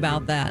 Don't worry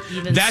about that.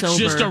 Even That's sober,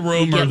 just a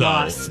rumor, you get though.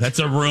 lost. That's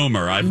a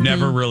rumor. I've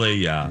never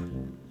really,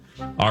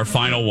 Our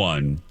final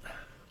one.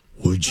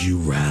 Would you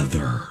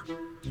rather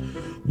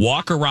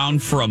walk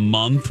around for a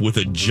month with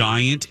a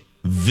giant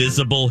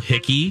visible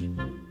hickey,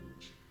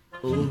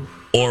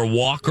 or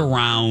walk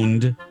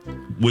around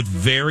with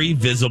very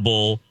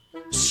visible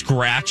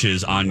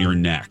scratches on your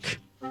neck?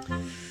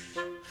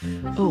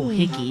 Oh,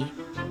 hickey.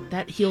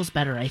 That heals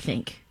better, I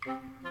think.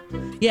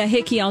 Yeah,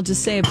 hickey, I'll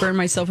just say I burned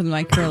myself with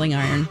my curling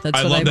iron.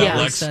 That's what I've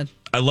always said.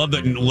 I love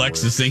that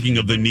Lex is thinking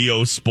of the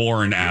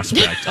Neosporin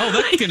aspect. Oh,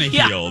 that's going to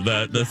heal.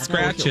 The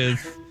scratches.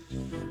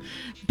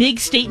 Big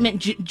statement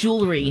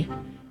jewelry.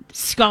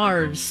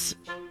 Scarves.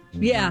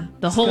 Yeah.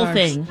 The whole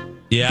thing.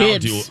 Yeah,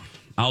 Bibs.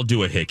 I'll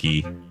do a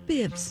hickey.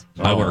 Bibs.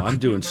 I'm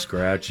doing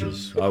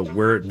scratches. I'll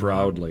wear it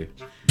proudly.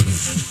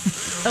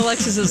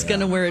 Alexis is going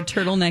to wear a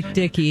turtleneck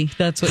dickie.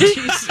 That's what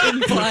she's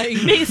implying.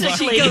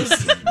 Basically. She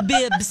goes,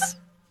 bibs.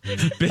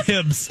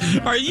 Bibs,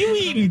 are you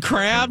eating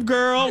crab,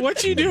 girl?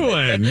 What you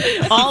doing?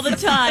 All the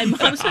time.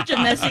 I'm such a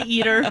messy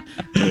eater.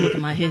 Don't look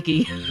at my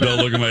hickey. Don't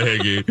look at my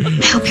hickey. I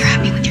hope you're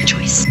happy with your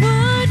choice.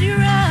 Would you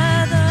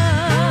rather?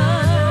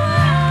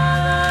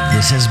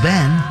 This has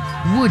been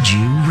Would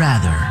You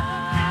Rather.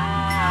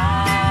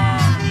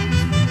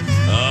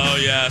 Oh,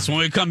 yes. When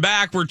we come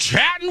back, we're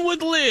chatting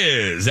with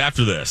Liz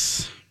after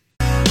this.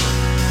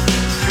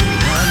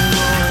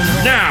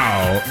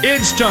 Now,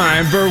 it's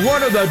time for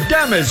one of the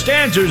dumbest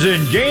answers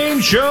in game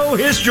show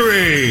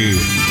history.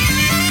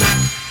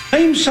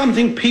 Name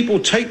something people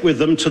take with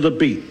them to the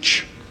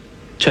beach.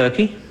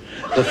 Turkey.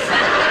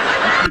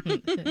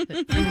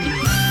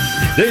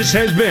 This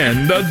has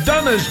been the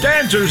dumbest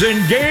answers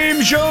in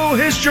game show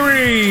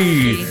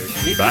history.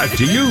 Back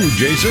to you,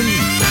 Jason.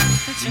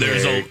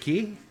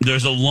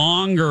 There's a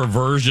longer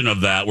version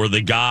of that where the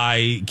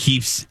guy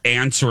keeps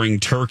answering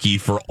turkey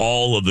for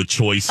all of the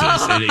choices,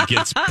 and it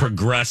gets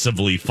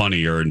progressively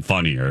funnier and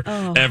funnier.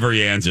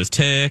 Every answer is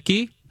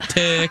turkey.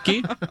 I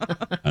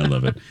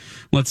love it.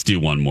 Let's do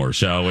one more,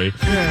 shall we?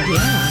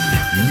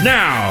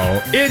 Now,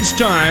 it's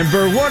time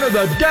for one of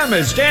the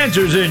dumbest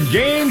answers in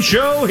game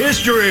show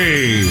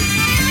history.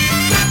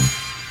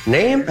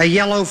 Name a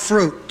yellow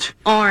fruit.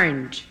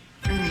 Orange.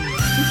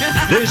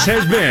 This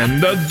has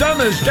been the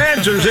dumbest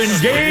answers in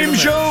game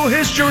show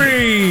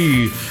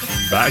history.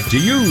 Back to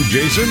you,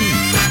 Jason.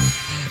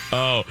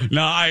 Oh,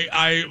 no,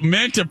 I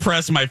meant to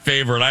press my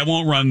favorite. I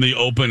won't run the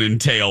open and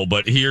tail,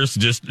 but here's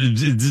just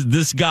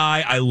this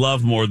guy I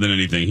love more than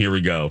anything. Here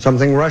we go.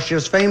 Something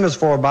Russia's famous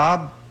for,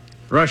 Bob.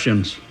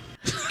 Russians.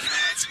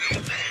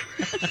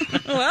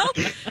 Well,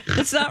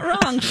 it's not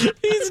wrong.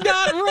 He's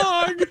not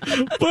wrong,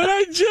 but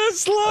I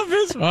just love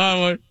his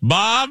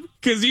Bob,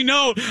 because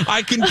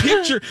I can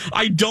picture.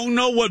 I don't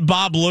know what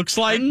Bob looks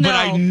like, but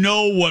I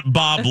know what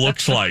Bob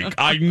looks like.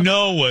 I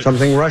know what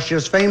Something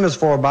Russia's famous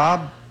for,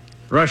 Bob.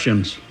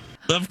 Russians.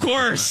 Of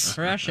course,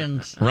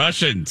 Russians.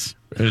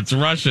 It's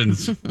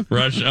Russians.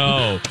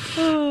 Oh,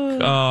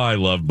 I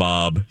love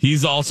Bob.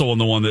 He's also on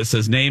the one that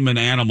says name an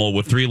animal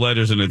with 3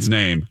 letters in its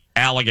name.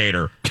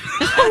 Alligator.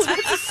 Oh,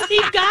 that's the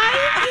same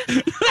guy?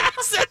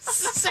 That's the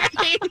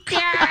same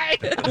guy.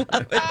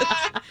 Oh,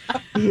 gosh.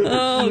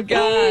 Oh,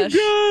 God.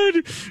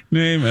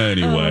 Name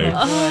anyway.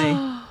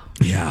 Oh,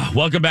 Yeah.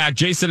 Welcome back.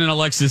 Jason and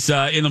Alexis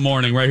in the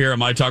morning right here on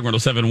My Talk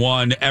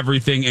 107.1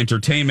 Everything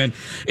Entertainment.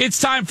 It's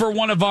time for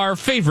one of our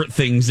favorite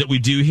things that we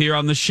do here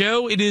on the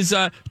show. It is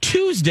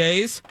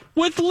Tuesdays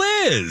with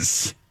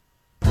Liz.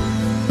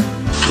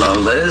 Hello,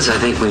 Liz. I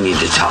think we need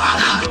to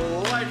talk.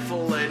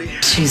 Delightful lady.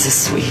 She's a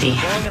sweetie.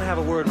 Well, I'm going to have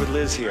a word with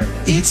Liz here.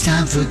 It's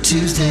time for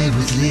Tuesday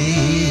with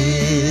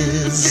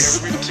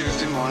Liz. Every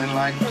Tuesday morning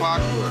like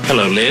clockwork.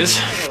 Hello, Liz.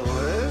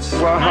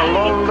 Well,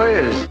 hello,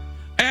 Liz.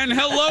 And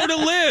hello to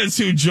Liz,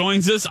 who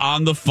joins us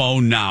on the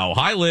phone now.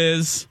 Hi,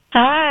 Liz.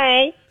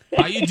 Hi.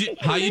 How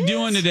you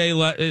doing today,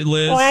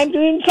 Liz? Oh, I'm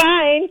doing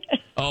fine.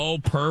 Oh,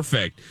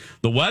 perfect.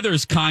 The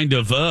weather's kind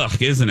of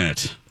isn't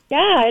it?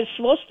 Yeah, it's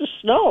supposed to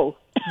snow.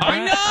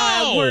 I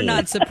know. We're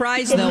not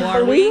surprised, though,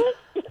 are we?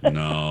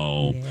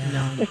 No.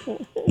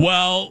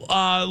 Well,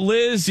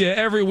 Liz,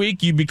 every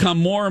week you become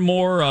more and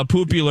more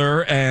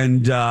popular,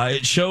 and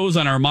it shows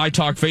on our My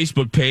Talk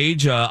Facebook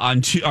page.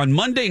 On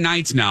Monday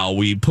nights now,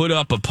 we put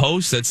up a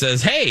post that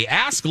says, "Hey,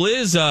 ask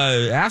Liz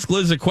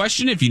a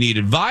question if you need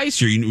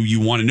advice or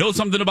you want to know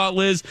something about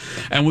Liz."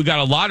 And we got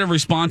a lot of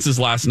responses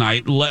last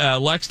night.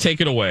 Lex,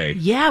 take it away.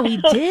 Yeah, we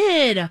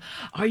did.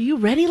 Are you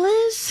ready,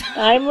 Liz?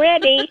 I'm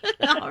ready.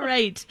 All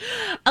right.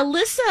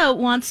 Alyssa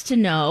wants to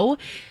know.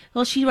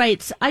 Well, she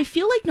writes, I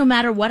feel like no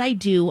matter what I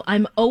do,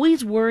 I'm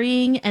always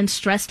worrying and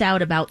stressed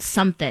out about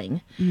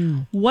something.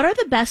 What are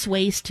the best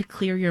ways to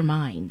clear your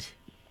mind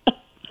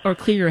or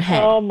clear your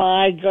head? Oh,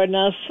 my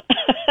goodness.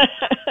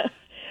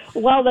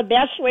 Well, the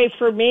best way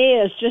for me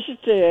is just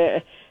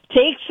to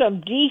take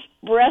some deep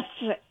breaths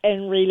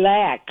and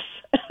relax.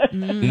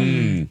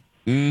 Mm-hmm.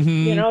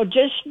 You know,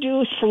 just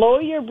slow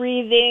your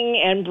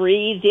breathing and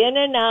breathe in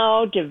and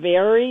out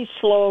very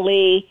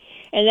slowly.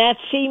 And that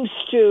seems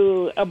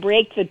to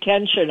break the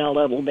tension a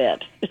little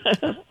bit.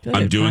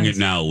 I'm doing it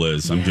now,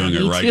 Liz. I'm doing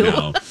it right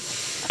now.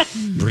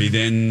 Breathe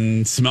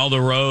in, smell the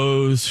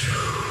rose,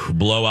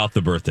 blow out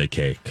the birthday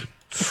cake,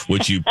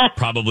 which you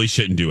probably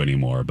shouldn't do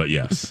anymore, but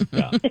yes.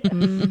 Yeah.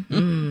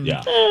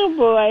 Yeah. Oh,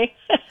 boy.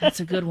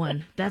 That's a good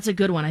one. That's a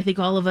good one. I think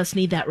all of us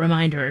need that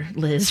reminder,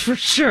 Liz, for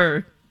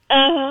sure.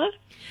 Uh-huh.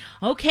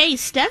 Okay,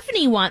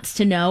 Stephanie wants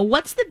to know,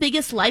 what's the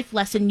biggest life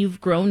lesson you've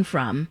grown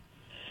from?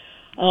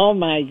 Oh,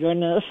 my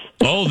goodness.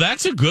 Oh,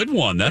 that's a good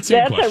one. That's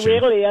a question.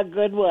 Really a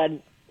good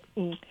one.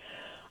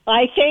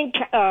 I think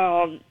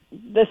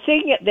the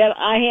thing that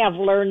I have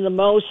learned the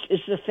most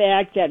is the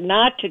fact that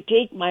not to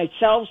take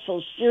myself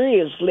so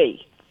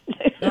seriously.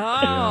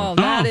 Oh,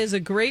 that is a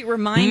great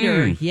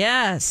reminder.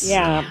 Yes.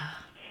 Yeah.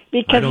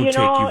 Because, I don't take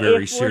you very if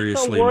we're so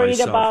seriously worried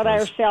myself, about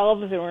Liz.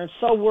 ourselves and we're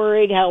so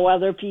worried how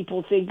other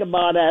people think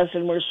about us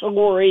and we're so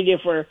worried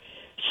if we're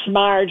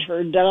smart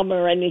or dumb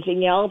or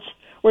anything else,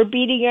 we're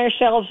beating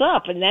ourselves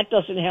up, and that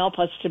doesn't help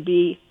us to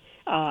be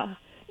a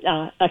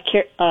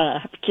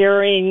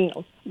caring,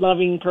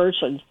 loving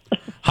person.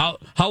 How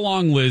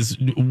long, Liz?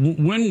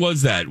 When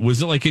was that?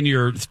 Was it like in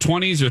your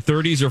 20s or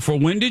 30s, or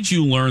when did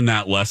you learn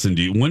that lesson?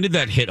 When did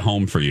that hit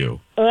home for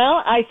you?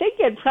 Well, I think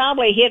it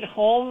probably hit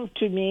home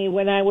to me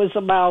when I was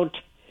about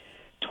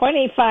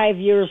 25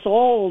 years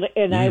old,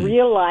 and I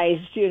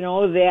realized,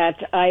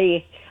 that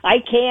I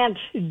can't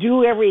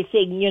do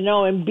everything,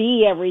 and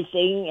be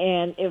everything,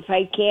 and if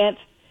I can't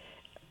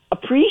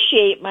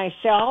appreciate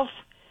myself,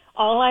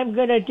 all I'm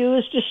going to do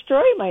is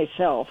destroy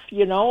myself,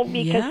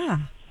 because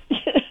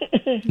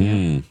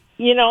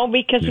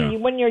because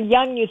when you're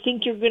young, you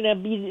think you're going to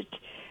be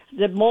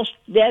the most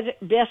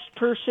best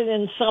person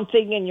in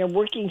something, and you're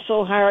working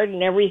so hard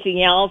and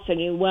everything else, and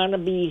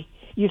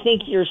you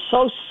think you're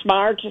so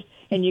smart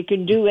and you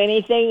can do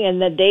anything, and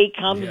the day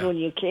comes when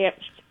you can't,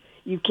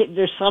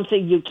 there's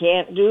something you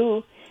can't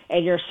do,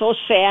 and you're so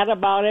sad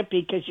about it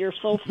because you're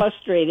so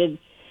frustrated.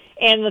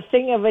 And the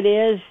thing of it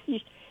is,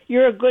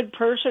 you're a good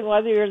person,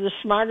 whether you're the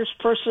smartest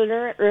person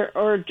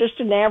or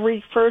just an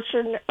average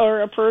person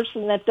or a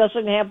person that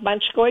doesn't have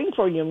much going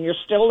for you. You're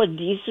still a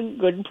decent,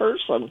 good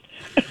person.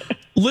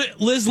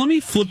 Liz, let me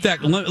flip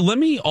that. Let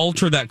me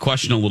alter that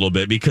question a little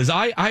bit, because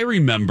I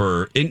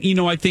remember, and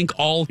I think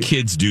all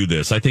kids do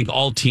this. I think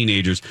all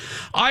teenagers.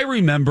 I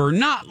remember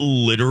not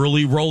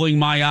literally rolling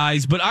my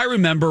eyes, but I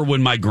remember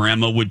when my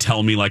grandma would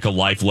tell me like a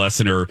life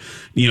lesson, or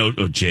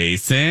 "Oh,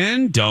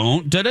 Jason,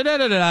 don't da da da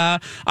da da."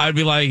 I'd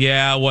be like,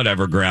 "Yeah,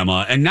 whatever,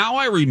 Grandma." And now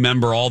I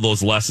remember all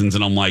those lessons,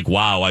 and I'm like,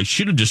 "Wow, I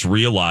should have just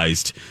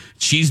realized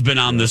she's been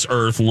on this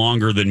earth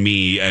longer than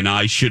me, and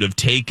I should have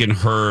taken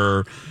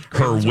her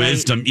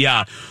wisdom." Right.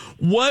 Yeah.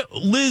 What,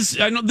 Liz,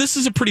 I know this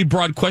is a pretty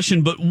broad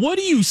question, but what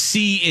do you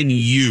see in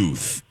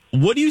youth?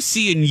 What do you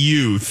see in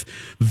youth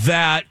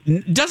that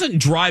doesn't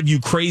drive you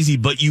crazy,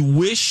 but you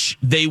wish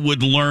they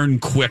would learn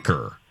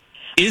quicker?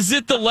 Is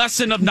it the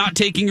lesson of not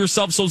taking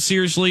yourself so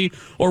seriously?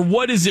 Or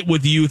what is it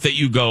with youth that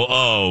you go,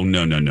 oh,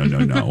 no. Well,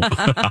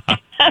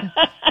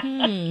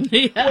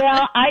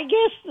 I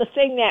guess the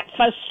thing that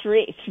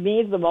frustrates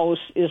me the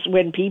most is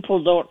when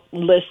people don't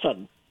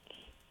listen.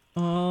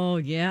 Oh,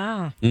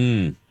 yeah.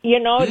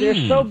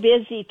 They're so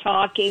busy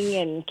talking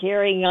and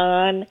carrying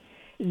on,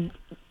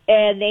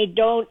 and they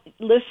don't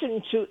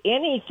listen to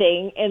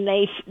anything, and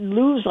they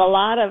lose a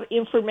lot of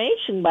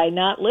information by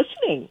not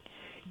listening.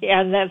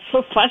 And that's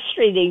so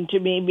frustrating to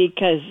me,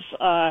 because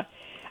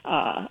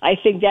I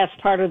think that's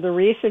part of the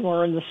reason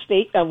we're in the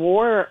state of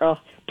war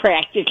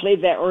practically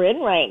that we're in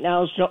right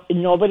now, is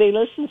nobody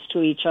listens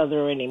to each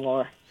other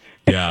anymore.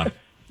 Yeah.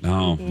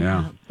 Oh,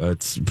 yeah.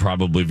 That's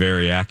probably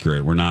very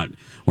accurate. We're not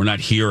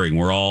hearing.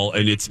 We're all,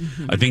 and it's,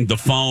 I think the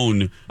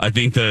phone, I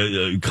think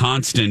the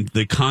constant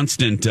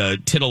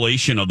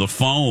titillation of the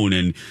phone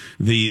and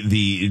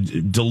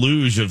the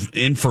deluge of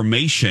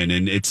information,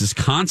 and it's just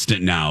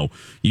constant now.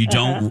 You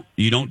don't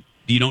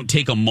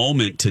take a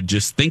moment to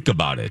just think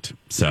about it.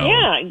 So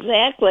yeah,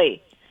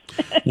 exactly.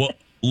 Well,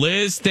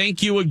 Liz,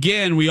 thank you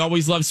again. We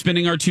always love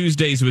spending our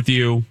Tuesdays with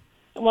you.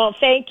 Well,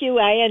 thank you.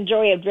 I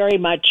enjoy it very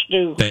much,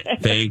 too.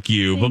 Thank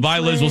you. Bye-bye,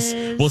 Liz.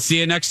 We'll see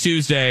you next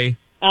Tuesday.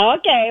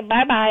 Okay,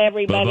 bye-bye,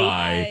 everybody.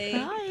 Bye-bye.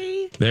 Bye.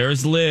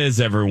 There's Liz,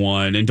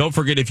 everyone. And don't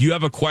forget, if you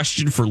have a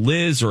question for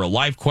Liz or a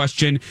live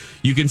question,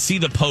 you can see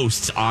the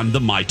posts on the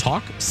My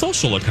Talk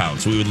social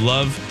accounts. We would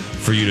love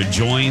for you to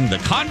join the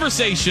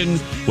conversation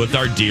with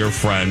our dear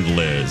friend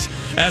Liz.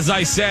 As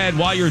I said,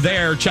 while you're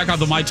there, check out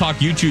the My Talk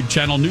YouTube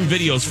channel. New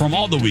videos from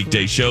all the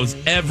weekday shows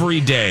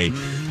every day.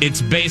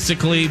 It's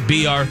basically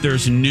B.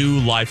 Arthur's new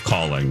life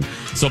calling.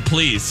 So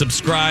please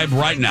subscribe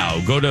right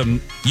now. Go to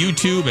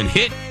YouTube and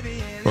hit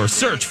or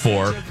search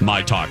for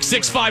My Talk.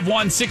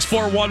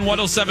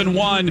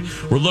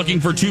 651-641-1071. We're looking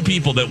for 2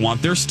 people that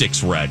want their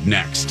sticks read.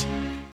 Next.